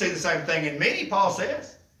 You see the same thing in me, Paul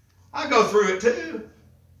says. I go through it too.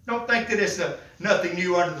 Don't think that it's nothing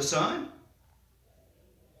new under the sun.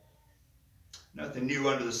 Nothing new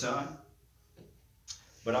under the sun.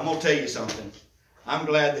 But I'm going to tell you something. I'm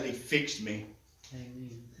glad that he fixed me.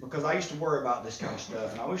 Amen. Because I used to worry about this kind of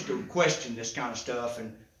stuff. And I used to question this kind of stuff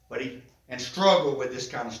and struggle with this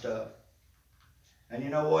kind of stuff. And you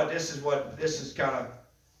know what? This is kind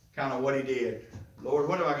of what he did. Lord,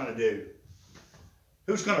 what am I going to do?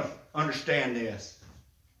 Who's going to understand this?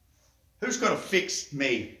 Who's going to fix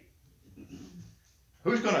me?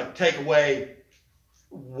 Who's going to take away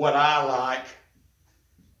what I like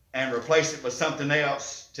and replace it with something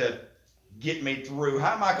else to get me through?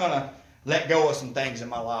 How am I going to let go of some things in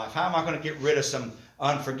my life? How am I going to get rid of some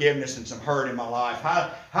unforgiveness and some hurt in my life?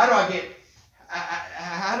 How do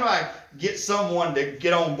I get someone to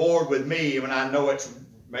get on board with me when I know it's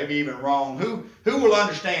maybe even wrong? Who will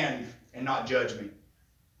understand and not judge me?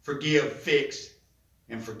 Forgive, fix,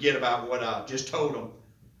 and forget about what I just told them.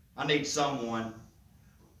 I need someone,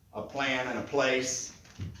 a plan and a place.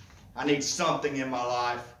 I need something in my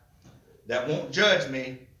life that won't judge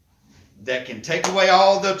me, that can take away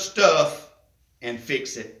all the stuff and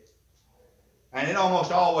fix it. And it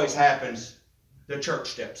almost always happens, the church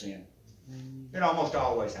steps in. It almost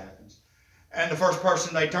always happens. And the first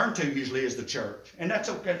person they turn to usually is the church. And that's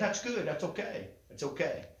okay. That's good. That's okay. It's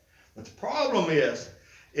okay. But the problem is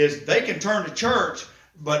is they can turn to church,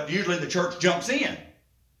 but usually the church jumps in.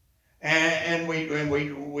 And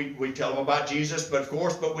we tell them about Jesus, but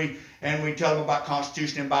we tell them about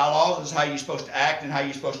Constitution and bylaws. This is how you're supposed to act and how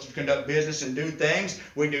you're supposed to conduct business and do things.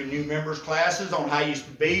 We do new members classes on how you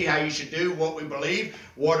should be, how you should do, what we believe,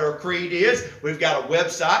 what our creed is. We've got a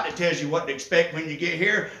website that tells you what to expect when you get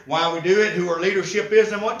here, why we do it, who our leadership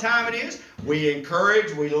is, and what time it is. We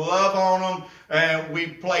encourage, we love on them, and we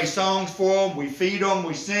play songs for them, we feed them,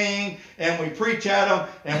 we sing, and we preach at them,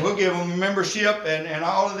 and we'll give them membership and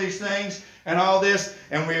all of these things and all this,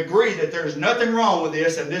 and we agree that there's nothing wrong with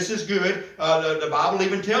this, and this is good. The Bible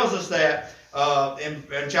even tells us that in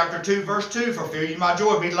chapter 2, verse 2, fulfill ye my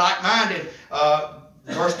joy, be like-minded.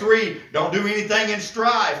 Verse 3, don't do anything in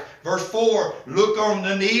strife. Verse 4, look on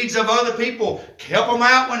the needs of other people. Help them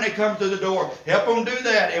out when they come through the door. Help them do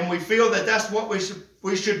that. And we feel that that's what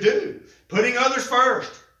we should do. Putting others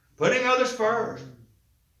first. Putting others first.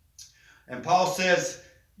 And Paul says,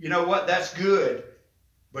 you know what, that's good.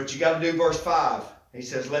 But you got to do verse 5. He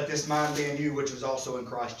says, let this mind be in you, which was also in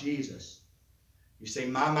Christ Jesus. You see,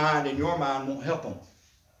 my mind and your mind won't help them.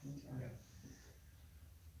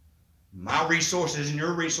 My resources and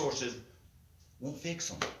your resources won't fix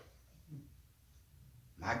them.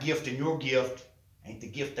 My gift and your gift ain't the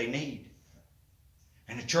gift they need.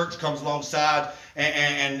 And the church comes alongside,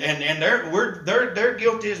 and they're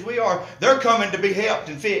guilty as we are. They're coming to be helped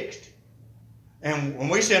and fixed. And when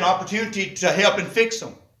we see an opportunity to help and fix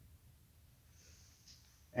them,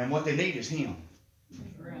 and what they need is Him.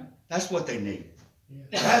 That's what they need.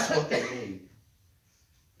 That's what they need.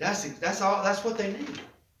 That's all. That's what they need.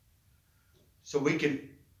 So we can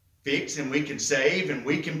fix and we can save and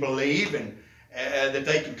we can believe and that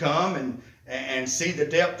they can come and see the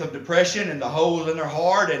depth of depression and the hole in their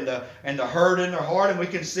heart and the hurt in their heart, and we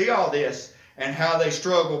can see all this and how they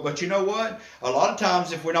struggle. But you know what? A lot of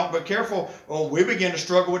times if we don't be careful, we begin to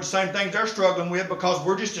struggle with the same things they're struggling with because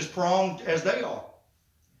we're just as prone as they are.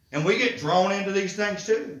 And we get drawn into these things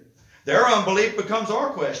too. Their unbelief becomes our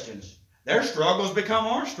questions. Their struggles become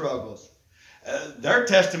our struggles. Their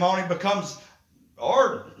testimony becomes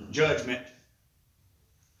our judgment.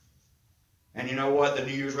 And you know what? The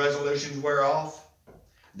New Year's resolutions wear off.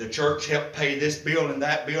 The church helped pay this bill and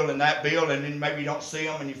that bill and that bill, and then maybe you don't see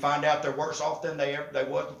them and you find out they're worse off than they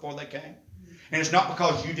was before they came. And it's not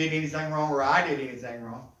because you did anything wrong or I did anything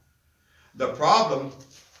wrong. The problem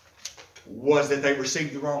was that they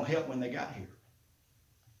received the wrong help when they got here.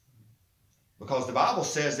 Because the Bible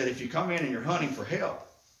says that if you come in and you're hunting for help,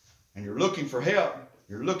 and you're looking for help,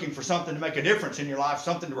 you're looking for something to make a difference in your life,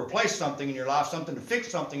 something to replace something in your life, something to fix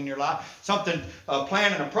something in your life, something, a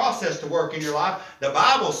plan and a process to work in your life. The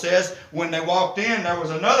Bible says when they walked in, there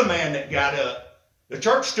was another man that got up. The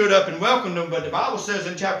church stood up and welcomed them, but the Bible says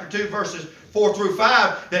in chapter 2, verses 4 through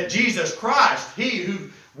 5, that Jesus Christ, He who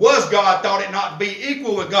was God, thought it not to be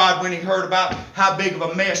equal with God when He heard about how big of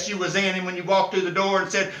a mess you was in. And when you walked through the door and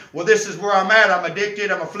said, well, this is where I'm at. I'm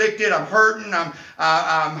addicted. I'm afflicted. I'm hurting.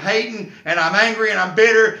 I'm hating. And I'm angry. And I'm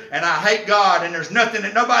bitter. And I hate God. And there's nothing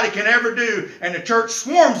that nobody can ever do. And the church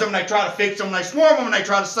swarms them. They try to fix them. They swarm them. And they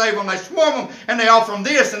try to save them. They swarm them. And they offer them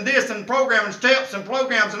this and program and steps and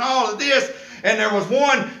programs and all of this. And there was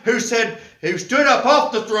one who stood up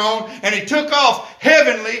off the throne and he took off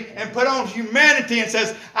heavenly and put on humanity and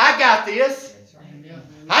says, I got this.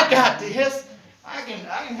 I got this. I can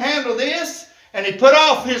handle this. And he put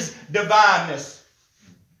off his divineness.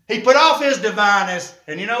 He put off his divineness.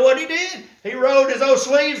 And you know what he did? He rolled his old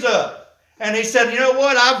sleeves up. And he said, you know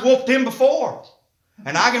what? I've whooped him before.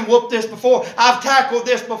 And I can whoop this before. I've tackled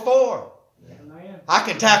this before. I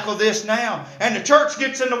can tackle this now. And the church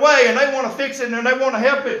gets in the way and they want to fix it and they want to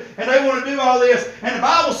help it and they want to do all this. And the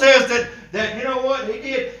Bible says that you know what he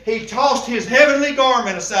did? He tossed his heavenly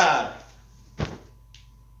garment aside.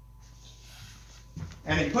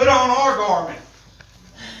 And he put on our garment.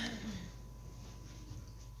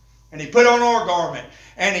 And he put on our garment.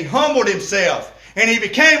 And he humbled himself. And he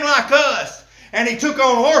became like us. And he took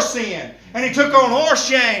on our sin. And he took on our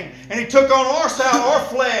shame. And he took on our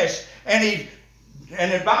flesh. And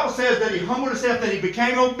the Bible says that he humbled himself, that he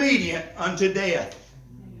became obedient unto death.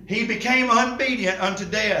 He became obedient unto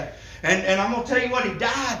death. And I'm going to tell you what, he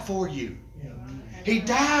died for you. He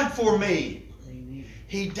died for me.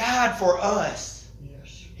 He died for us.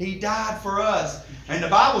 He died for us. And the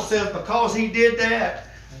Bible says because he did that,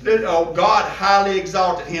 God highly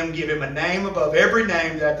exalted him, give him a name above every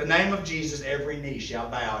name, that at the name of Jesus every knee shall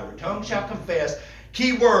bow, every tongue shall confess.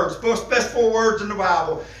 Key words, best 4 words in the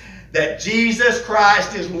Bible. That Jesus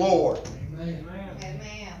Christ is Lord. Amen.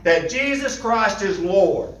 Amen. That Jesus Christ is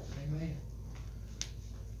Lord. Amen.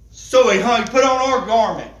 So he put on our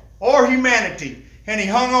garment, our humanity, and he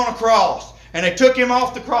hung on a cross. And they took him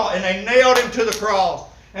off the cross, and they nailed him to the cross.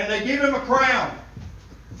 And they give him a crown.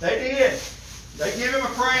 They did. They give him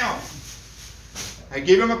a crown. They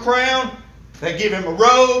give him a crown. They give him a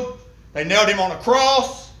robe. They nailed him on a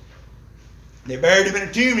cross. They buried him in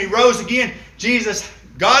a tomb. He rose again. Jesus,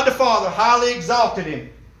 God the Father, highly exalted him.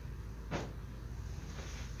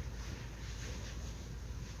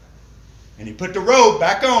 And he put the robe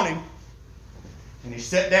back on him. And he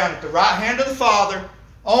sat down at the right hand of the Father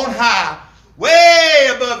on high, way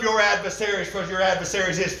above your adversaries, because your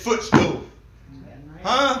adversaries is footstool.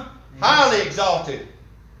 Huh? Highly exalted.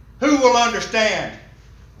 Who will understand?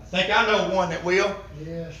 I think I know one that will.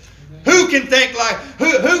 Yes. Who can think like,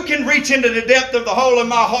 who can reach into the depth of the hole in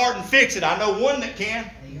my heart and fix it? I know one that can.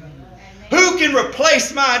 Who can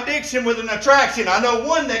replace my addiction with an attraction? I know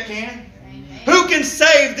one that can. Who can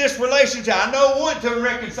save this relationship? I know one to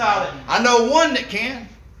reconcile it. I know one that can.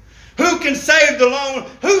 Who can save the lone?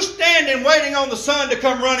 Who's standing waiting on the sun to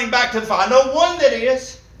come running back to the fire? I know one that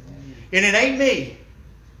is. And it ain't me.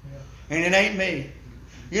 And it ain't me.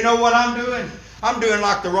 You know what I'm doing? I'm doing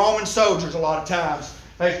like the Roman soldiers a lot of times.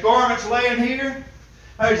 There's garments laying here.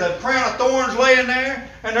 There's a crown of thorns laying there.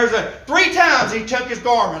 And there's 3 times he took his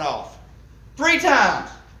garment off. 3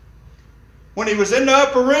 times. When he was in the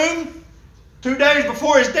upper room, 2 days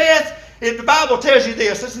before his death, the Bible tells you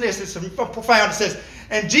this. Listen to this. It's profound. It says,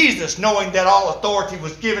 and Jesus, knowing that all authority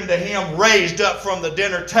was given to him, raised up from the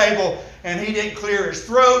dinner table, and he didn't clear his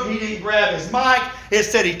throat. He didn't grab his mic. It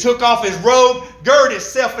said he took off his robe, girded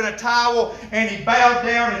himself in a towel, and he bowed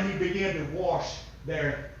down and he began to wash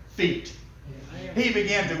their feet. He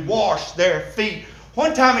began to wash their feet.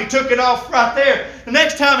 One time he took it off right there. The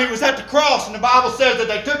next time he was at the cross, and the Bible says that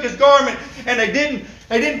they took his garment and they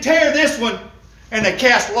didn't tear this one, and they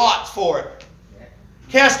cast lots for it.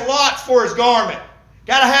 Cast lots for his garment.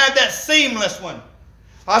 Got to have that seamless one.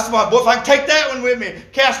 I said, well, if I can take that one with me,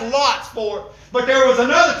 cast lots for it. But there was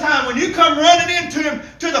another time when you come running into him,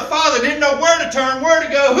 to the Father, didn't know where to turn, where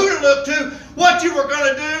to go, who to look to, what you were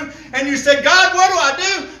going to do. And you said, God, what do I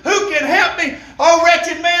do? Who can help me? Oh,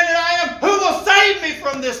 wretched man that I am, who will save me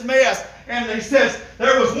from this mess? And he says,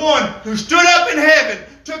 there was one who stood up in heaven,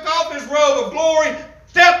 took off his robe of glory,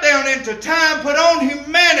 stepped down into time, put on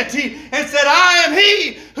humanity, and said, I am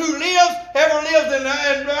he who lives, ever lives,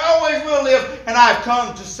 and always will live, and I've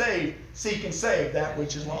come to seek and save that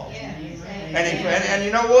which is lost. Yeah, And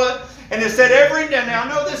you know what? And it said now I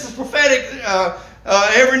know this is prophetic,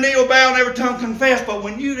 every knee will bow and every tongue confess, but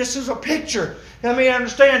this is a picture. Let me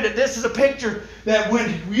understand that this is a picture that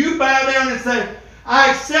when you bow down and say,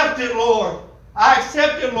 I accept it, Lord. I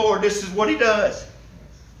accept it, Lord. This is what he does.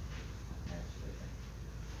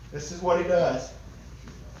 This is what he does.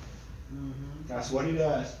 That's what he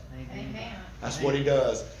does. Amen. That's what he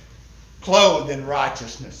does. Clothed in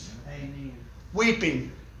righteousness. Amen.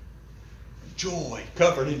 Weeping. Joy.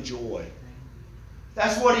 Covered in joy.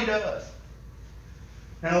 That's what he does.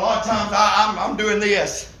 And a lot of times I'm doing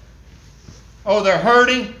this. Oh, they're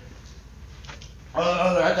hurting.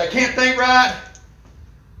 They can't think right.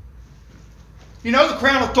 You know, the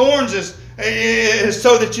crown of thorns is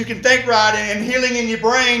so that you can think right, and healing in your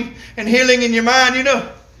brain and healing in your mind. You know,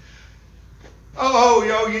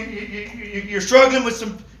 you're struggling with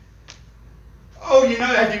some. Oh, you know,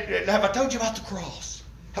 have I told you about the cross?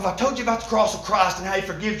 Have I told you about the cross of Christ and how he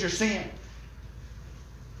forgives your sin?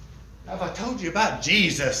 Have I told you about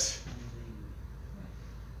Jesus?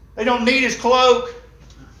 They don't need his cloak.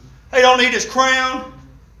 They don't need his crown.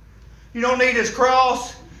 You don't need his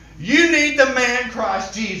cross. You need the man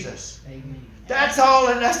Christ Jesus. Amen. That's all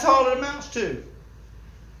it amounts to.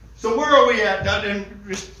 So where are we at,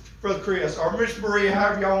 Brother Chris, or Miss Maria,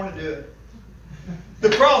 however y'all want to do it? The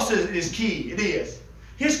cross is key. It is.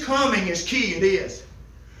 His coming is key. It is.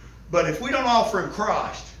 But if we don't offer him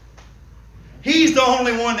Christ, he's the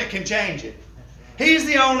only one that can change it. He's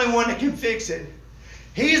the only one that can fix it.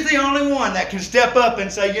 He's the only one that can step up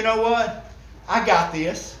and say, you know what? I got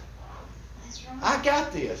this. That's right. I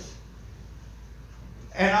got this.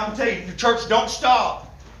 And I'm telling you, the church, don't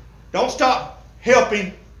stop. Don't stop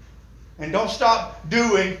helping. And don't stop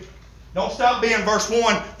doing. Don't stop being, verse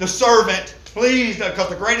 1, the servant. Please, because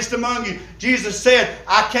the greatest among you, Jesus said,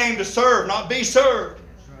 I came to serve, not be served.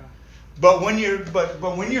 That's right. But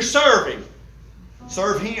when you're serving,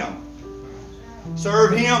 serve him.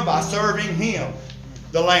 Serve him by serving him,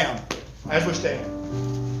 the Lamb, as we stand.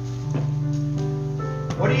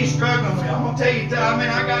 What are you struggling with? I'm going to tell you,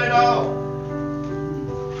 I got it all.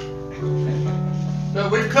 So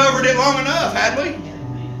we've covered it long enough, hadn't we?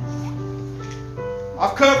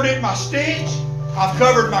 I've covered it, my stench, I've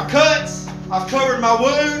covered my cuts, I've covered my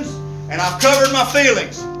wounds, and I've covered my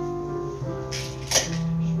feelings.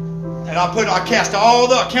 And I cast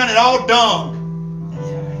I count it all dung.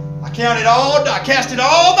 I cast it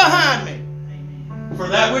all behind me for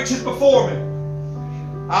that which is before me.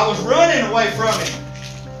 I was running away from it.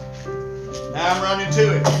 Now I'm running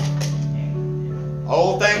to it.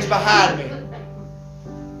 Old things behind me,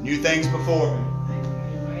 new things before me.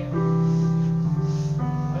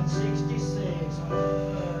 166 on the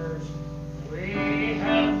verse. We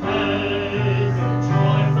have heard the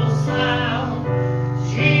joyful sound.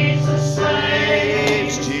 Jesus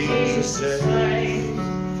saves, Jesus saves.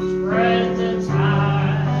 Spread the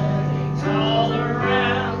tidings all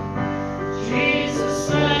around. Jesus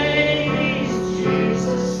saves,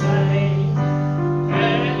 Jesus saves.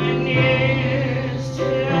 Heaven years to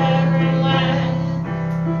every land.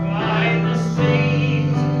 Ride the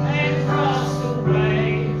seas and cross the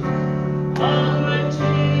waves. Onward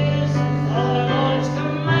tears for the Lord's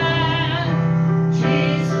command.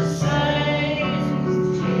 Jesus saves,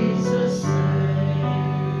 Jesus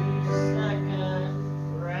saves. Second,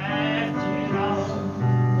 rafted on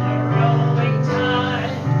the rolling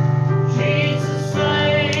tide. Jesus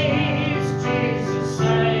saves, Jesus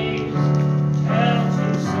saves. Tell to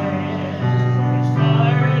sailors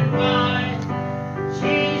far and wide.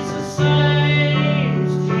 Jesus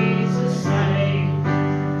saves, Jesus saves.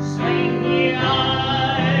 Sing ye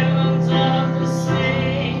islands of the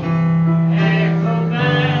sea. Echo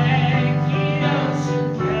back ye ocean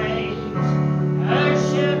caves. Earth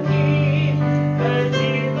shall keep her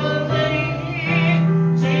jubilee.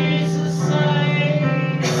 Jesus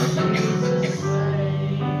saves, Jesus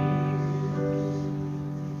saves.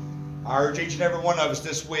 I urge each and every one of us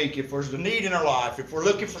this week, if there's a need in our life, if we're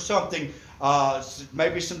looking for something,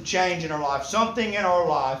 maybe some change in our life, something in our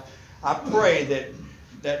life, I pray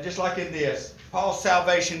that just like in this, Paul's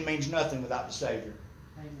salvation means nothing without the Savior.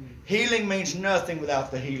 Healing means nothing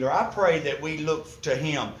without the healer. I pray that we look to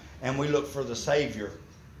Him and we look for the Savior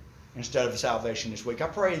instead of salvation this week. I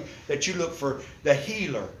pray that you look for the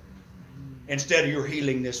healer instead of your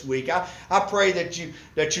healing this week. I pray that you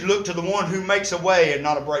look to the one who makes a way and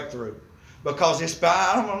not a breakthrough. Because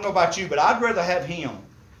I don't know about you, but I'd rather have Him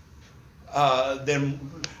I'd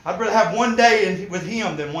rather have one day with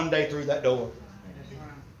Him than one day through that door.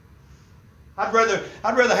 I'd rather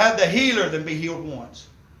have the healer than be healed once.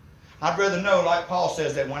 I'd rather know, like Paul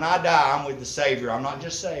says, that when I die, I'm with the Savior. I'm not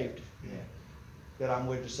just saved. That I'm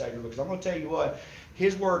with the Savior. Because I'm going to tell you what,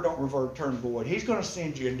 His word don't return void. He's going to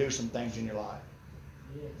send you and do some things in your life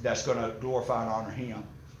that's going to glorify and honor Him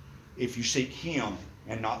if you seek Him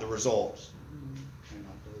and not the results.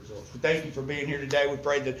 We thank you for being here today. We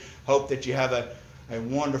hope that you have a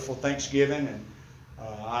wonderful Thanksgiving. And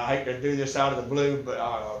I hate to do this out of the blue, but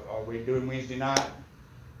are we doing Wednesday night? As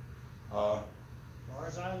far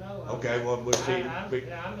as I know. Okay, well, we'll see.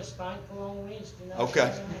 I'm as thankful on Wednesday night.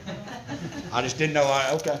 Okay. I just didn't know.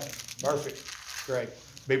 Okay, perfect. Great.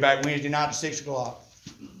 Be back Wednesday night at 6 o'clock.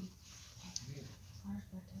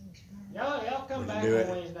 Y'all come We can back do on it.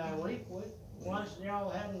 Wednesday night. Once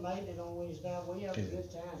y'all haven't made it on Wednesday night, we have a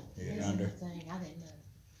good time. This is the thing, I didn't know.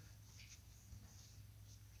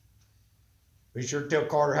 Be sure to tell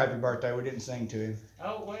Carter happy birthday. We didn't sing to him.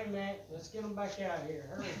 Oh, wait a minute, let's get them back out here,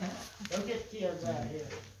 hurry. Go get the kids out here.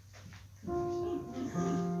 I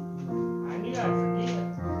knew I'd forget.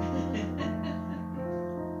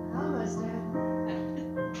 Almost there.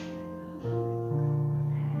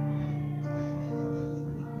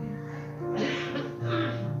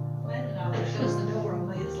 Landon always shuts the door on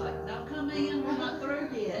me, it's like, don't come in, we're not through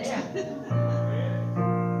yet.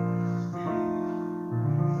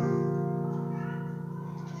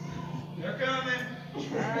 They're coming.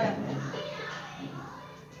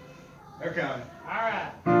 They're coming. All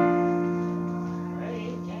right. Hey, he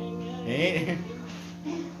came in.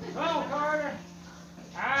 Come on, Carter.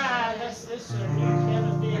 All right, this is a new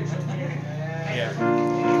benediction here. Yeah.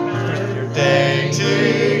 Birthday to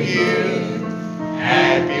you.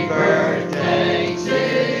 Happy birthday to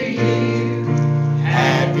you.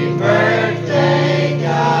 Happy birthday.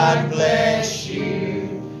 God bless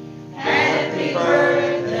you. Happy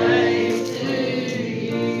birthday to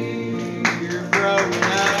you. You're broken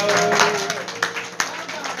out.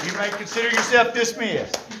 You may consider yourself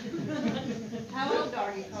dismissed. How old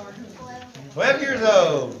are you, Carter? 12 years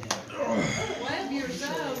old. 12 years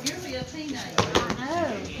old, you'll be a teenager.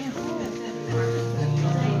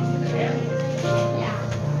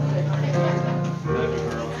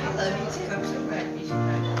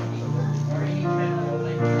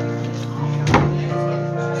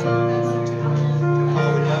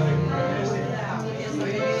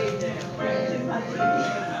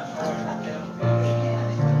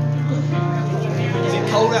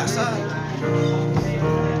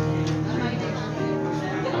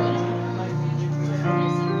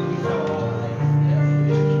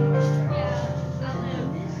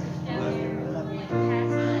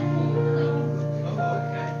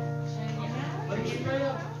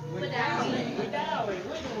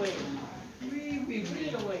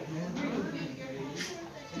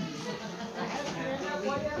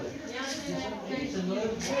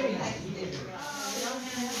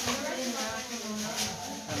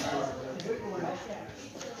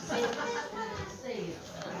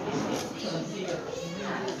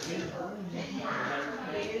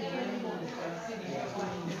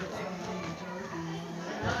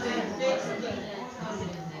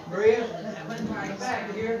 Maria, come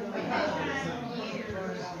back here.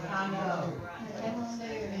 I know.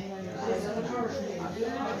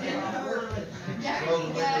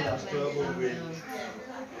 I struggle with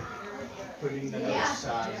putting the notes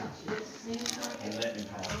aside and letting him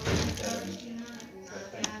talk. Thank you.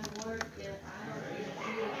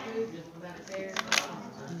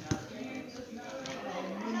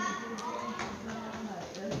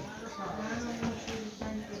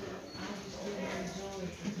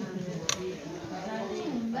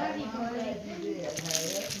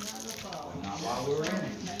 Not while we're in it.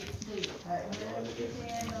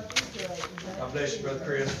 God bless you, Brother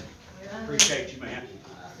Chris. Appreciate you, man.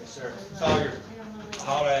 Yes, sir. Sawyer, I'll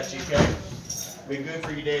holler at you, okay? Be good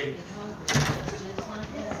for you, Daddy.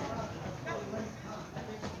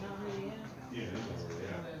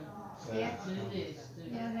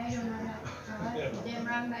 Yeah, they don't run out, then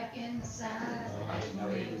run back inside. I didn't know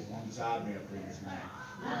he was one side me up here this night.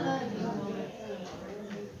 I love you.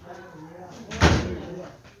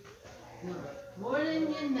 More than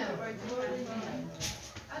you know, more than you know.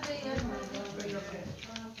 I think that's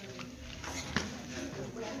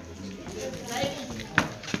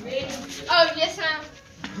ready? Oh, yes, ma'am.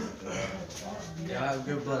 Yeah, have a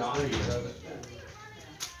good blessed week, brother.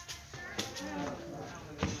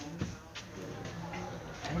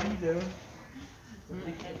 What are you doing?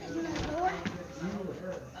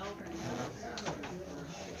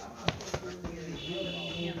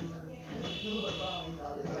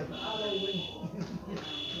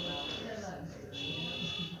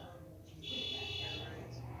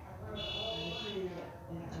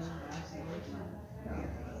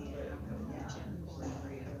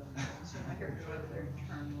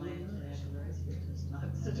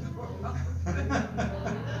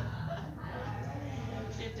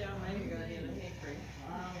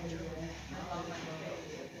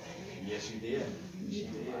 Yes, you did. Yes, you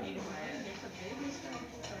did.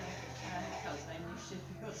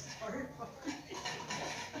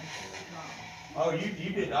 Oh, you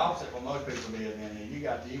did the opposite what most people did, then. You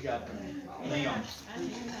got the limbs.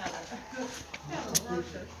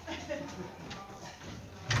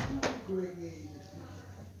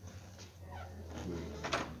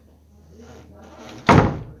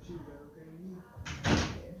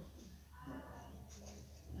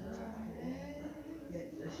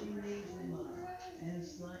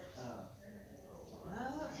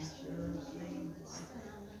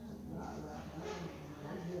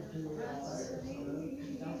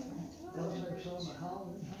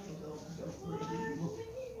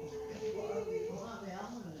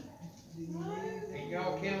 And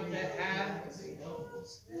y'all count that high?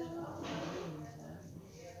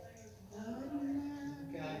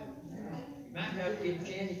 Okay. You might have to get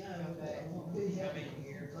Jenny to come back, come in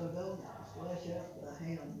here.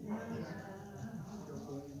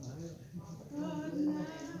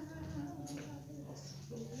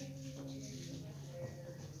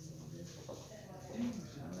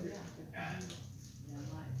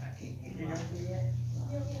 I can't get it over yet.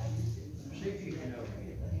 See if you can open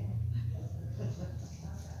it.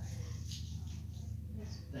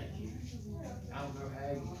 Thank you. I don't know how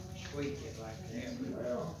you squeak it like that, but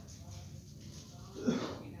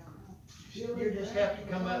you'll just have to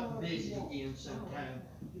come up and visit again sometime.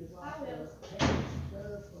 I will.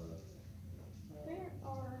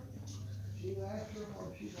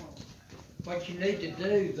 What you need to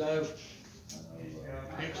do though,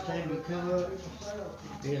 next time you come up,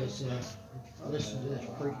 is, listen to this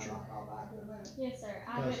preacher. Yes, sir.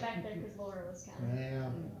 I went back there because Laura was coming. Yeah,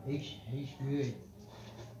 he's good.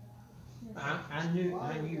 I knew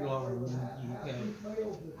Laura when you came.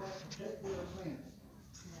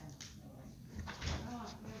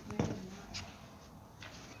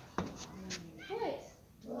 Wait,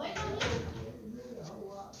 wait on you.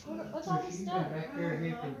 What's all this stuff? Back there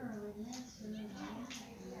hipping.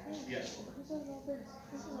 Yes.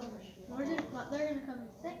 Where's it? They're gonna come and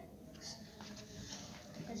fix.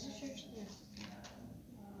 Is this church? Yeah.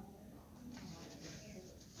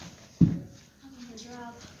 I'm gonna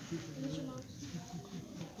drive. Where's your mom's?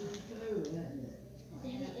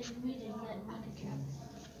 Daddy admitted that I could travel.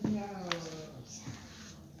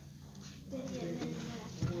 Daddy admitted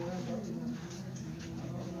that.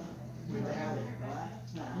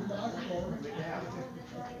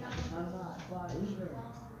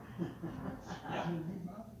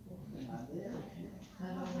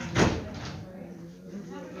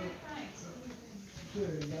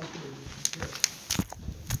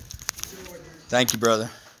 Thank you, brother.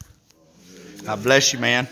 God bless you, man.